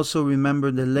 You also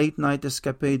remember the late-night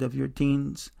escapade of your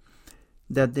teens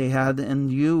that they had,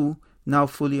 and you, now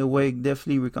fully awake,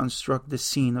 deftly reconstruct the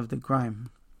scene of the crime.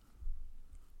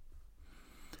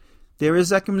 There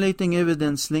is accumulating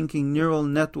evidence linking neural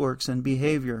networks and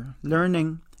behavior.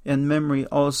 Learning and memory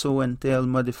also entail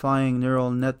modifying neural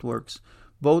networks,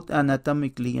 both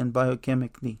anatomically and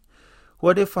biochemically.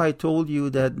 What if I told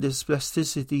you that this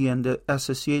plasticity and the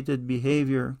associated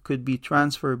behavior could be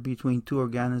transferred between 2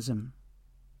 organisms?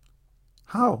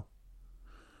 How?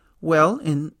 Well,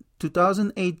 in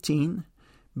 2018,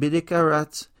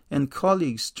 Bidekarat and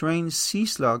colleagues trained sea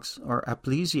slugs, or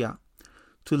Aplysia,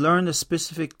 to learn a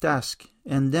specific task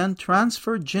and then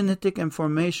transfer genetic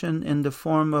information in the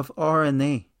form of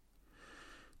RNA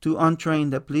to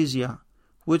untrained Aplysia,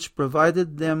 which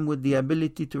provided them with the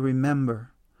ability to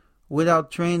remember.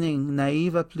 Without training,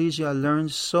 naive Aplysia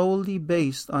learns solely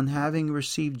based on having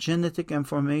received genetic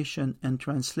information and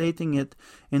translating it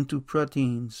into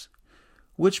proteins.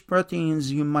 Which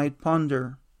proteins, you might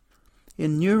ponder?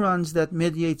 In neurons that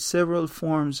mediate several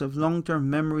forms of long-term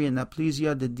memory in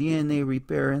Aplysia, the DNA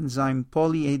repair enzyme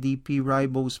poly-ADP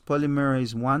ribose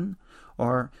polymerase 1,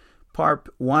 or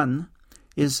PARP1,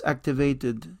 is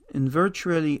activated. In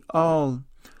virtually all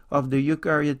of the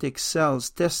eukaryotic cells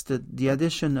tested, the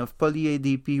addition of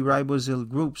poly-ADP ribosyl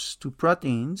groups to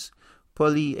proteins,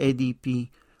 poly-ADP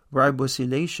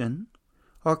ribosylation,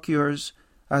 occurs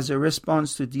as a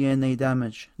response to DNA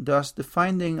damage. Thus, the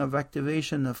finding of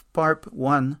activation of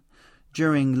PARP1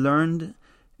 during learning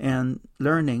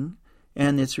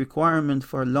and its requirement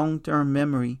for long-term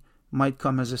memory might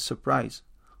come as a surprise.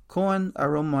 Cohen,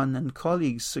 Aroman, and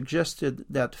colleagues suggested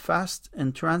that fast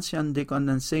and transient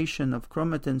decondensation of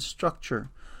chromatin structure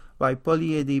by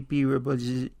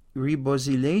poly-ADP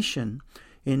ribosylation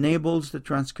enables the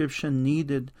transcription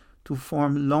needed to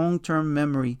form long-term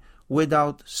memory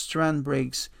without strand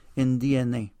breaks in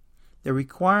DNA. The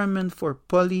requirement for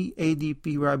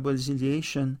poly-ADP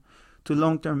ribosylation to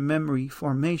long-term memory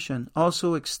formation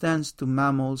also extends to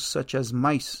mammals such as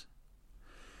mice.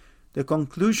 The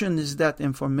conclusion is that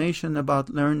information about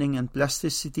learning and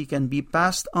plasticity can be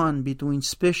passed on between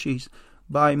species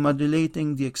by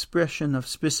modulating the expression of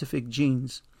specific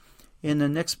genes. In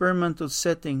an experimental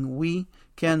setting, we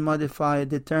can modify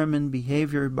determined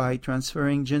behavior by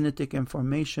transferring genetic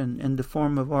information in the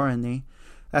form of RNA,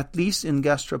 at least in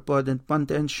gastropod and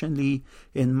potentially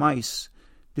in mice.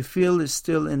 The field is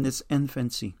still in its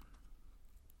infancy.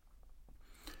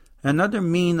 Another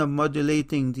mean of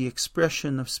modulating the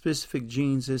expression of specific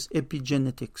genes is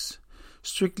epigenetics.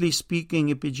 Strictly speaking,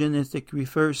 epigenetic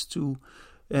refers to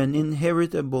an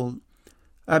inheritable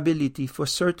ability for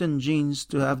certain genes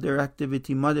to have their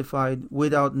activity modified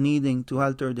without needing to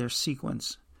alter their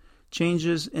sequence.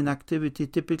 Changes in activity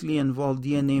typically involve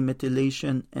DNA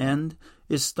methylation and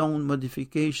histone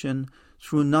modification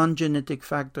through non-genetic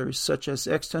factors such as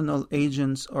external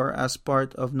agents or as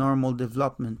part of normal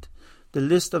development. The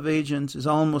list of agents is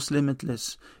almost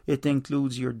limitless. It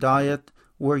includes your diet,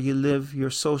 where you live, your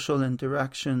social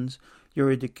interactions,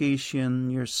 your education,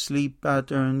 your sleep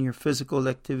pattern, your physical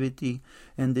activity,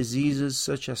 and diseases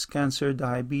such as cancer,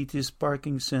 diabetes,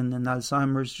 Parkinson, and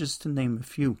Alzheimer's, just to name a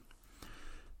few.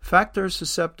 Factors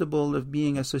susceptible of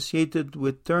being associated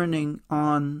with turning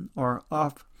on or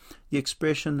off the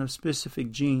expression of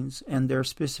specific genes and their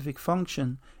specific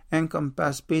function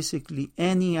encompass basically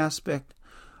any aspect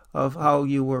of how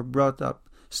you were brought up,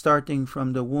 starting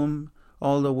from the womb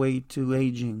all the way to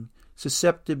aging.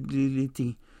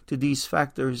 Susceptibility to these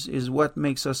factors is what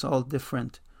makes us all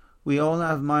different. We all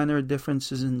have minor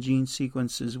differences in gene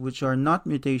sequences, which are not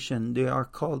mutation. They are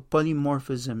called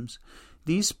polymorphisms.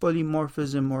 These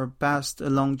polymorphisms are passed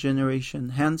along generation,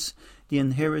 hence the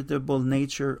inheritable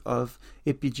nature of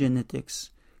epigenetics.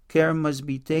 Care must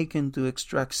be taken to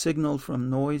extract signal from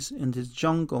noise in this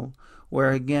jungle,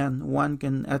 where again one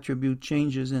can attribute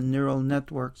changes in neural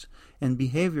networks and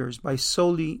behaviors by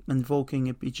solely invoking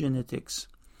epigenetics.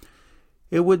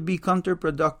 It would be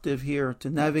counterproductive here to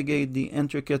navigate the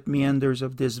intricate meanders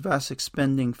of this vast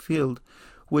expanding field,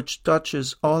 which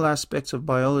touches all aspects of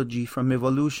biology from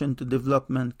evolution to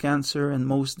development, cancer, and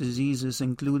most diseases,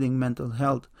 including mental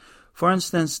health. For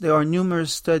instance, there are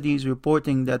numerous studies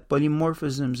reporting that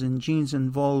polymorphisms in genes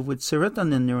involved with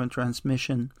serotonin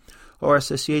neurotransmission are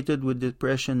associated with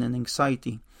depression and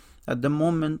anxiety. At the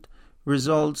moment,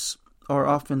 results are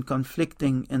often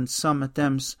conflicting, and some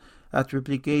attempts at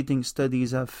replicating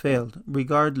studies have failed.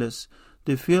 Regardless,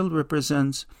 The field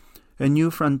represents a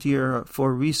new frontier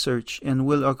for research and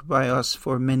will occupy us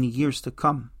for many years to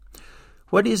come.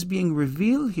 What is being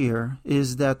revealed here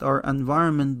is that our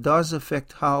environment does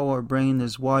affect how our brain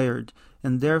is wired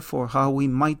and therefore how we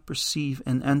might perceive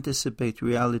and anticipate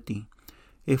reality.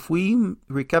 If we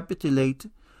recapitulate,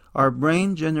 our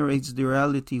brain generates the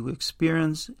reality we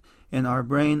experience, and our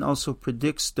brain also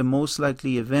predicts the most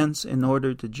likely events in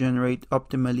order to generate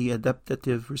optimally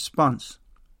adaptive responses.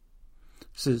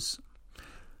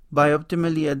 By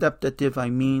optimally adaptive, I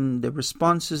mean the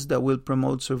responses that will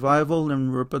promote survival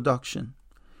and reproduction.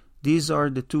 These are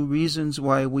the two reasons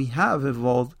why we have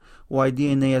evolved, why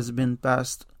DNA has been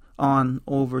passed on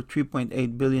over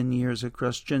 3.8 billion years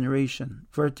across generations,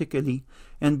 vertically,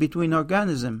 and between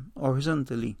organisms,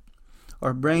 horizontally.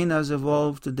 Our brain has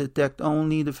evolved to detect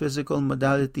only the physical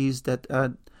modalities that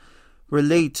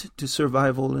relate to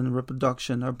survival and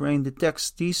reproduction. Our brain detects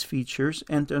these features,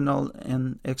 internal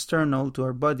and external to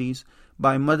our bodies,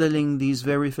 by modeling these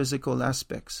very physical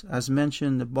aspects. As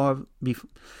mentioned above,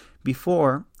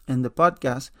 before in the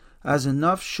podcast, has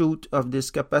enough shoot of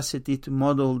this capacity to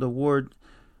model the world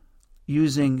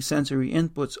using sensory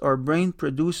inputs. Our brain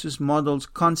produces models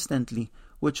constantly,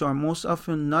 which are most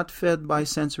often not fed by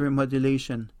sensory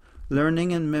modulation.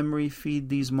 Learning and memory feed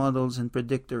these models and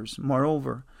predictors.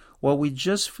 Moreover, what we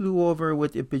just flew over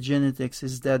with epigenetics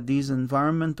is that these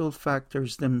environmental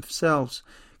factors themselves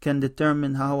can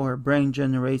determine how our brain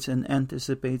generates and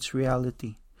anticipates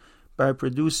reality. By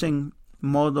producing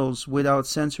models without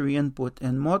sensory input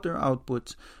and motor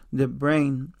outputs, the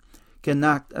brain can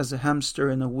act as a hamster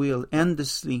in a wheel,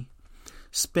 endlessly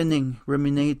spinning,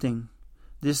 ruminating.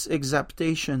 This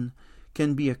exaptation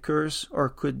can be a curse or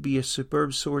could be a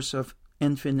superb source of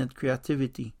infinite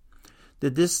creativity.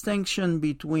 The distinction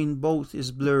between both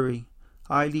is blurry.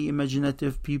 Highly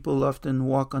imaginative people often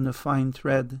walk on a fine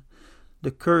thread.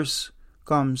 The curse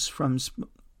comes from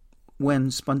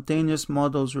when spontaneous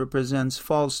models represent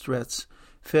false threats,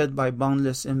 fed by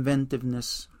boundless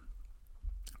inventiveness.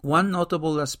 One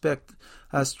notable aspect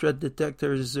as threat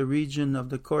detectors is a region of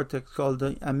the cortex called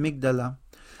the amygdala,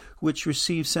 which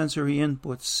receives sensory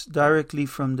inputs directly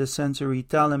from the sensory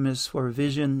thalamus for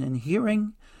vision and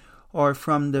hearing, or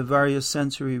from the various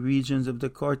sensory regions of the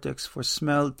cortex for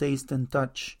smell, taste, and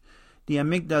touch. The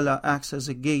amygdala acts as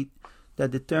a gate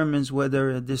that determines whether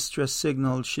a distress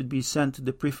signal should be sent to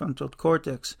the prefrontal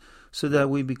cortex so that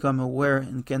we become aware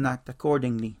and can act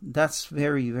accordingly. That's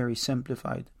very, very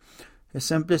simplified. A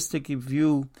simplistic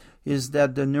view is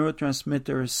that the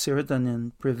neurotransmitter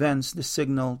serotonin prevents the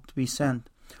signal to be sent.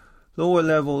 Lower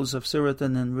levels of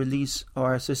serotonin release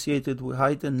are associated with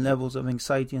heightened levels of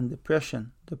anxiety and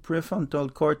depression. The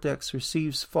prefrontal cortex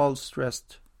receives false stress.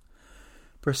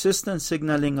 Persistent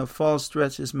signaling of false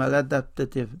stress is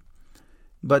maladaptive,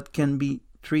 but can be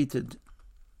treated.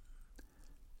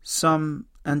 Some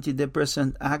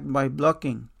antidepressants act by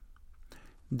blocking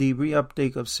the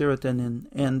reuptake of serotonin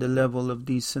and the level of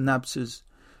these synapses,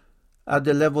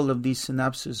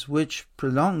 which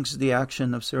prolongs the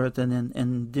action of serotonin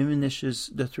and diminishes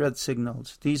the threat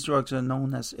signals. These drugs are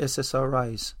known as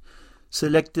SSRIs,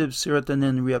 selective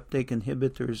serotonin reuptake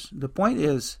inhibitors. The point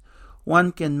is,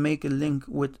 one can make a link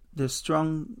with the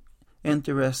strong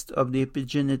interest of the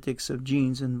epigenetics of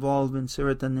genes involved in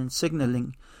serotonin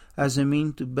signaling as a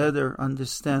means to better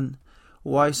understand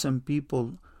why some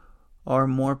people are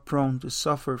more prone to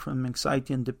suffer from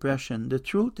anxiety and depression. The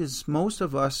truth is, most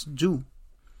of us do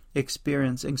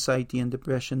experience anxiety and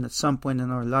depression at some point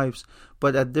in our lives,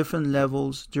 but at different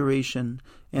levels, duration,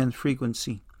 and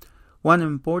frequency. One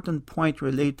important point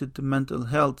related to mental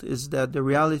health is that the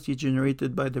reality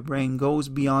generated by the brain goes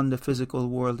beyond the physical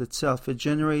world itself. It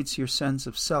generates your sense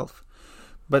of self,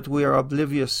 but we are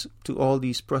oblivious to all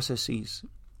these processes.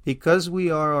 Because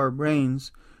we are our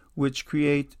brains, which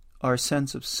create our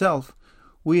sense of self,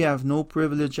 we have no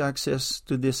privileged access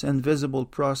to this invisible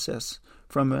process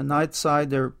from an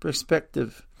outsider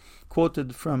perspective,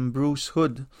 quoted from Bruce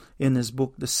Hood in his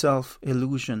book The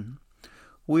Self-Illusion.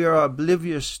 We are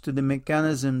oblivious to the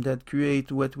mechanism that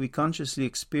create what we consciously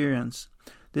experience.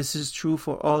 This is true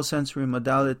for all sensory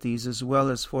modalities as well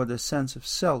as for the sense of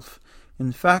self.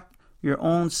 In fact, your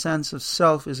own sense of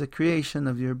self is a creation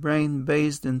of your brain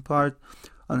based in part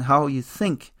on how you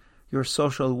think your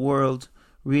social world,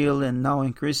 real and now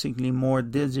increasingly more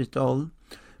digital,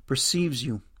 perceives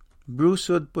you. Bruce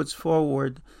Hood puts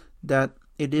forward that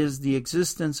it is the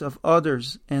existence of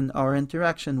others and our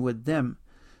interaction with them,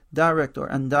 direct or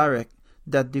indirect,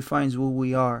 that defines who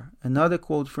we are. Another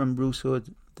quote from Bruce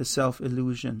Hood, The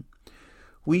Self-Illusion.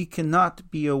 We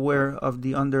cannot be aware of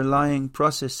the underlying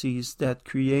processes that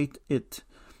create it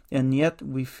and yet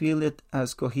we feel it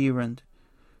as coherent.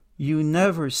 You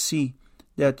never see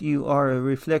that you are a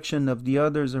reflection of the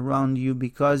others around you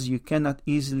because you cannot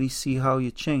easily see how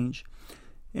you change.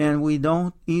 And we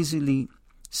don't easily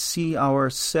see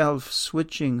ourselves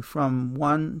switching from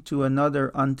one to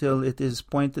another until it is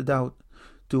pointed out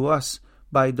to us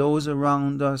by those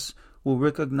around us who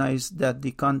recognize that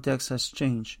the context has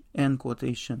changed. End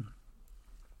quotation.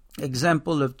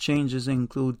 Example of changes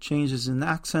include changes in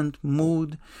accent,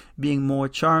 mood, being more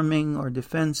charming or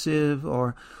defensive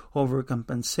or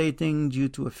overcompensating due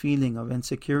to a feeling of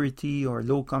insecurity or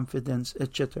low confidence,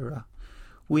 etc.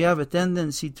 We have a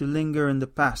tendency to linger in the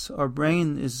past. Our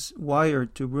brain is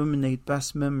wired to ruminate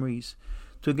past memories.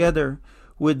 Together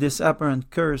with this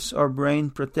apparent curse, our brain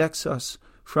protects us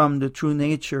from the true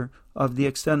nature of the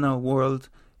external world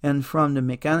and from the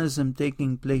mechanism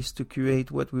taking place to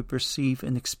create what we perceive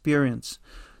and experience,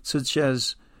 such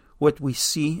as what we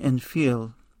see and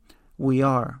feel we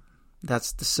are.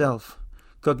 That's the self.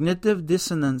 Cognitive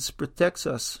dissonance protects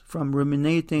us from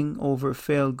ruminating over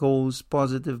failed goals.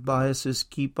 Positive biases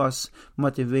keep us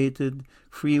motivated.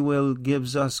 Free will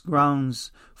gives us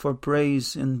grounds for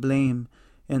praise and blame,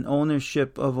 and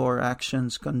ownership of our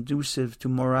actions conducive to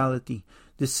morality.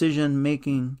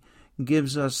 Decision-making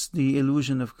gives us the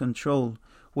illusion of control.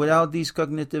 Without these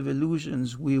cognitive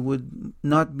illusions, we would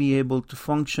not be able to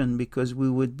function because we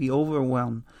would be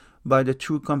overwhelmed by the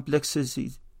true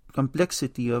complexity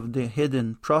of the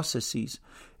hidden processes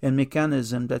and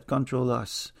mechanisms that control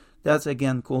us. That's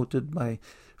again quoted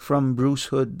from Bruce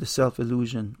Hood, The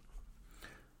Self-Illusion.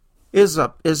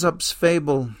 Aesop's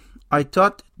fable. I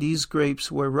thought these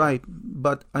grapes were ripe,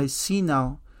 but I see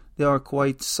now they are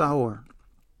quite sour.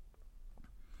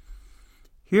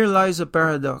 Here lies a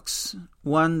paradox,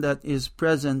 one that is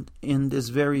present in this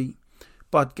very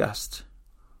podcast.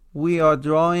 We are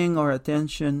drawing our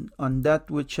attention on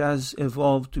that which has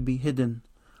evolved to be hidden.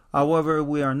 However,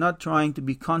 we are not trying to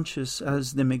be conscious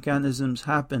as the mechanisms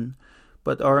happen,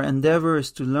 but our endeavor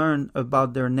is to learn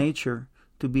about their nature,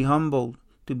 to be humbled,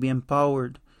 to be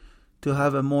empowered, to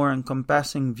have a more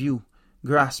encompassing view,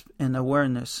 grasp, and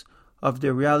awareness of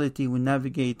the reality we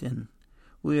navigate in.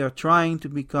 We are trying to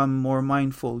become more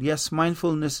mindful. Yes,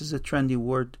 mindfulness is a trendy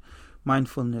word.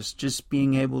 Mindfulness, just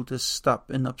being able to stop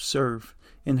and observe.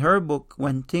 In her book,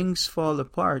 When Things Fall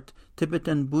Apart,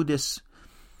 Tibetan Buddhist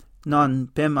nun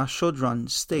Pema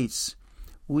Chodron states,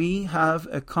 we have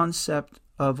a concept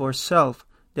of ourself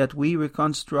that we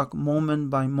reconstruct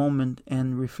moment by moment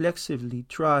and reflexively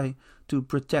try to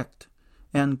protect.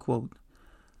 End quote.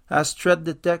 As threat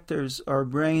detectors, our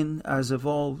brain has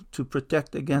evolved to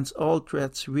protect against all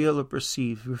threats, real or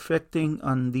perceived, reflecting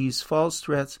on these false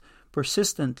threats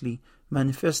persistently,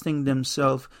 manifesting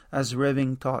themselves as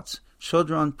raving thoughts.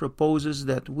 Chodron proposes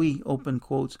that we, open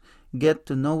quotes, get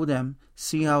to know them,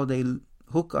 see how they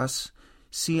hook us,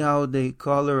 see how they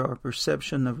color our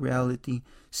perception of reality,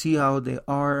 see how they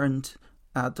aren't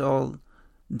at all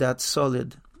that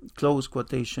solid. Close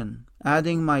quotation.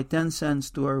 Adding my 10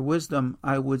 cents to her wisdom,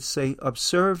 I would say,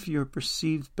 observe your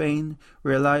perceived pain,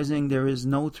 realizing there is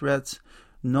no threats.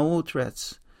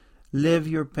 Live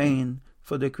your pain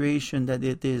for the creation that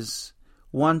it is.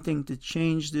 Wanting to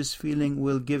change this feeling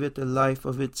will give it a life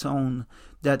of its own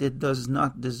that it does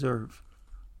not deserve.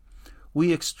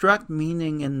 We extract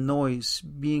meaning in noise.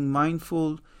 Being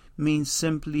mindful means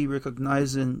simply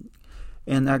recognizing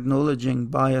and acknowledging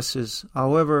biases.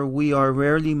 However, we are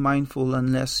rarely mindful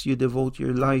unless you devote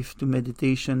your life to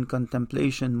meditation,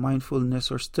 contemplation, mindfulness,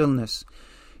 or stillness.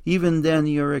 Even then,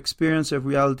 your experience of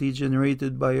reality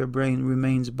generated by your brain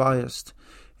remains biased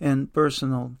and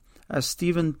personal. As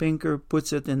Steven Pinker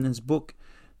puts it in his book,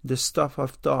 The Stuff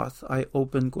of Thought, I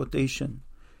open quotation.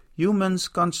 Humans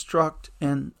construct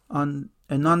an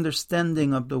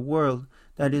understanding of the world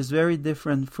that is very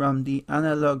different from the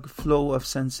analog flow of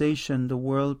sensation the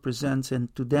world presents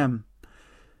to them.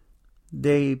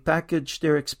 They package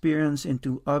their experience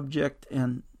into objects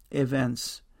and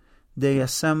events. They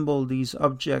assemble these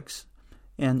objects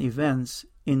and events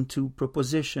into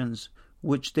propositions,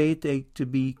 which they take to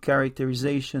be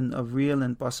characterization of real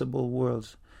and possible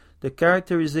worlds. The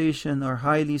characterization are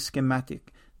highly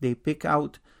schematic. They pick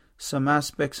out some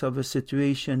aspects of a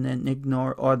situation and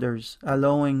ignore others,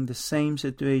 allowing the same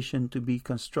situation to be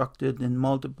constructed in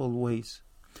multiple ways.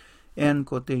 End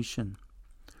quotation.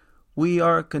 We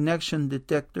are connection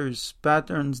detectors,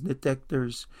 patterns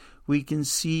detectors. We can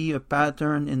see a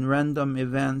pattern in random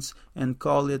events and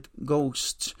call it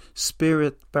ghosts,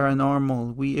 spirit,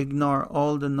 paranormal. We ignore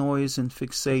all the noise and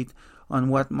fixate on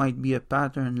what might be a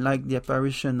pattern, like the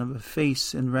apparition of a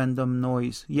face in random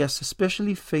noise. Yes,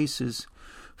 especially faces.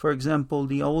 For example,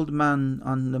 the Old Man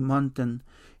on the Mountain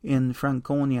in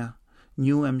Franconia,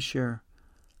 New Hampshire,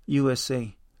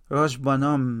 USA. Roche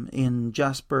Bonhomme in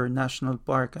Jasper National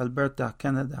Park, Alberta,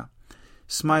 Canada.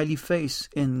 Smiley Face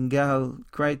in Gale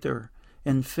Crater,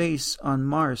 and Face on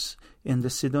Mars in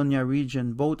the Cydonia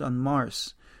region, both on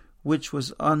Mars, which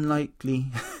was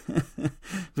unlikely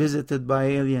visited by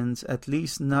aliens, at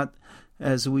least not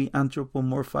as we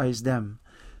anthropomorphize them.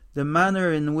 The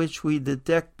manner in which we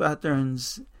detect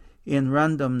patterns in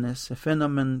randomness, a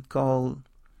phenomenon called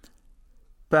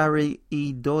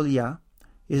pareidolia,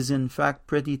 is in fact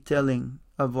pretty telling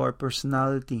of our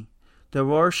personality. The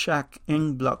Rorschach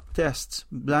ink-block tests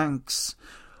blanks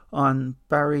on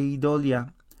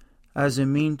pareidolia as a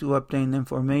mean to obtain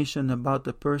information about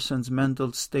a person's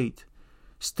mental state.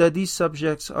 Study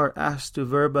subjects are asked to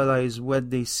verbalize what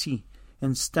they see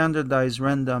and standardize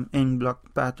random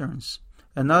ink-block patterns.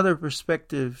 Another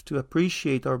perspective to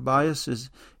appreciate our biases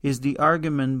is the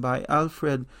argument by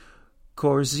Alfred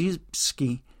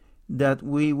Korzybski that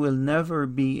we will never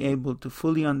be able to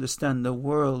fully understand the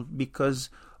world because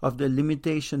of the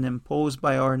limitation imposed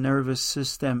by our nervous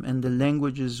system and the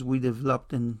languages we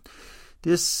developed in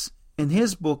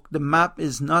his book, The Map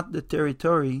is Not the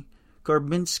Territory.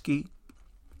 Korzybski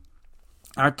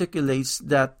articulates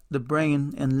that the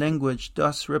brain and language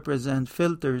thus represent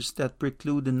filters that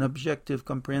preclude an objective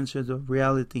comprehension of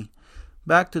reality.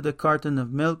 Back to the carton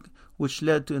of milk, which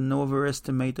led to an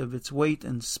overestimate of its weight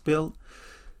and spill.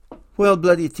 Well,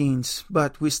 bloody teens,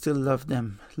 but we still love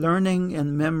them. Learning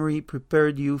and memory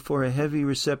prepared you for a heavy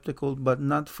receptacle, but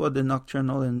not for the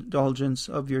nocturnal indulgence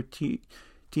of your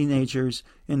teenagers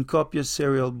in copious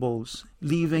cereal bowls,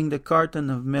 leaving the carton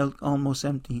of milk almost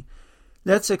empty.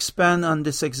 Let's expand on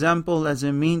this example as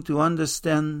a mean to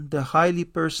understand the highly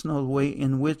personal way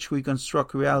in which we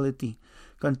construct reality.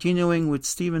 Continuing with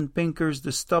Steven Pinker's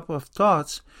The Stuff of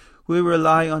Thoughts, we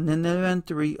rely on an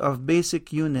inventory of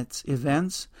basic units,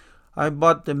 events. I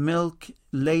bought the milk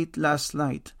late last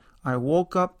night. I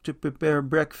woke up to prepare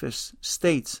breakfast.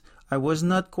 States. I was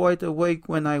not quite awake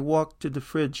when I walked to the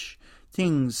fridge.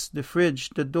 Things, the fridge,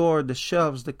 the door, the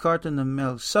shelves, the carton of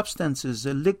milk. Substances,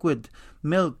 a liquid,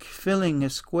 milk filling a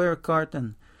square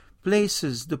carton.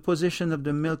 Places, the position of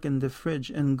the milk in the fridge.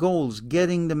 And goals,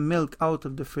 getting the milk out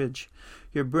of the fridge.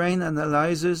 Your brain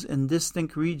analyzes in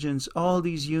distinct regions all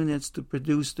these units to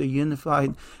produce the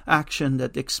unified action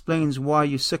that explains why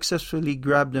you successfully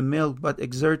grabbed the milk but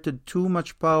exerted too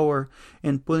much power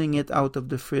in pulling it out of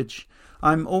the fridge.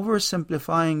 I'm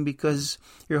oversimplifying because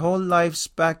your whole life's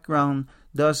background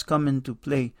does come into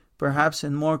play, perhaps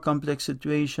in more complex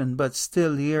situations, but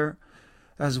still here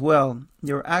as well.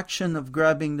 Your action of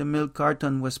grabbing the milk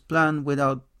carton was planned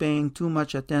without paying too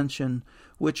much attention,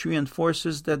 which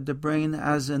reinforces that the brain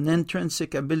has an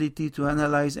intrinsic ability to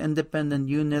analyze independent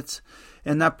units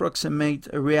and approximate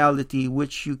a reality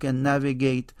which you can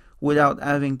navigate without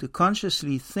having to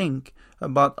consciously think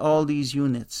about all these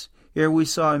units. Here we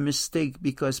saw a mistake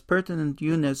because pertinent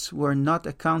units were not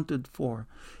accounted for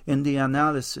in the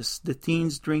analysis, the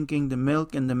teens drinking the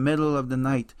milk in the middle of the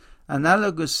night.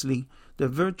 Analogously, the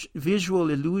visual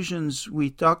illusions we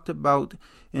talked about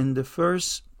in the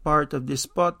first part of this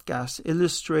podcast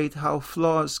illustrate how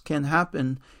flaws can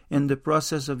happen in the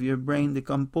process of your brain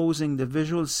decomposing the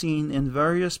visual scene in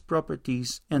various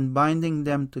properties and binding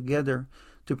them together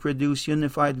to produce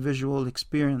unified visual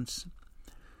experience.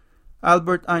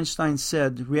 Albert Einstein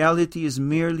said, "Reality is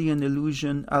merely an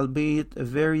illusion, albeit a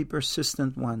very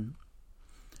persistent one."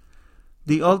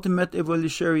 The ultimate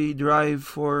evolutionary drive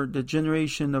for the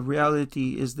generation of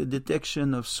reality is the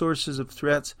detection of sources of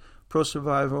threats,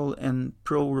 pro-survival, and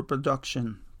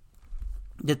pro-reproduction.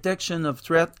 Detection of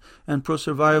threat and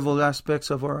pro-survival aspects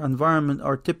of our environment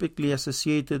are typically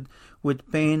associated with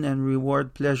pain and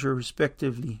reward pleasure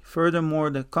respectively. Furthermore,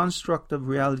 the construct of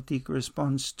reality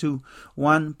corresponds to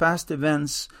 1. Past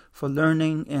events for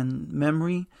learning and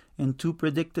memory, and 2.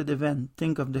 Predicted event.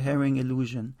 Think of the herring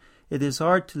illusion. It is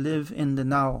hard to live in the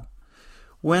now.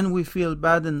 When we feel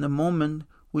bad in the moment,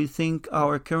 we think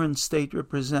our current state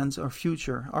represents our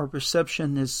future. Our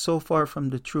perception is so far from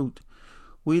the truth.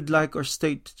 We'd like our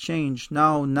state to change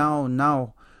now.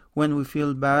 When we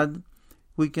feel bad,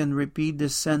 we can repeat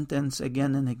this sentence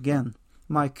again and again.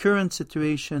 My current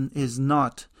situation is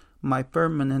not my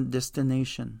permanent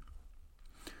destination.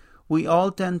 We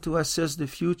all tend to assess the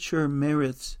future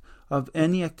merits of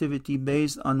any activity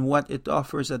based on what it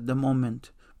offers at the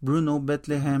moment. Bruno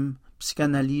Bethlehem,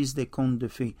 Psychanalyse des Contes de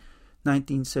Fées,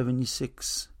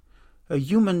 1976. A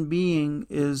human being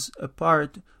is a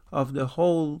part of the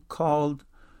whole called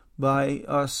by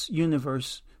us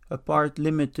universe, a part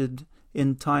limited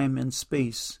in time and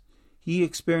space. He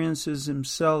experiences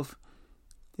himself,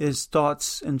 his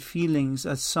thoughts and feelings,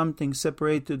 as something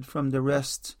separated from the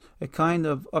rest, a kind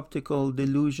of optical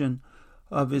delusion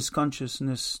of his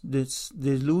consciousness. This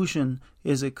delusion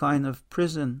is a kind of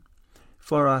prison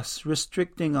for us,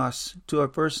 restricting us to our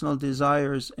personal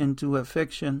desires and to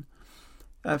affection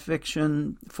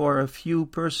for a few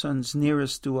persons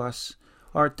nearest to us.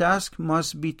 Our task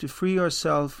must be to free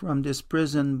ourselves from this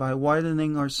prison by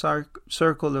widening our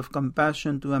circle of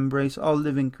compassion to embrace all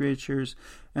living creatures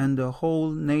and the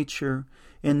whole nature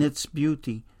in its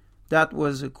beauty. That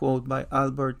was a quote by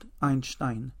Albert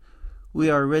Einstein. We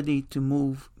are ready to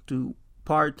move to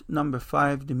part number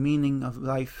 5, the meaning of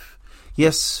life.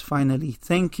 Yes, finally.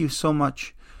 Thank you so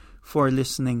much for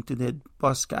listening to the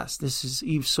podcast. This is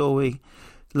Yves Soe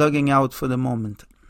logging out for the moment.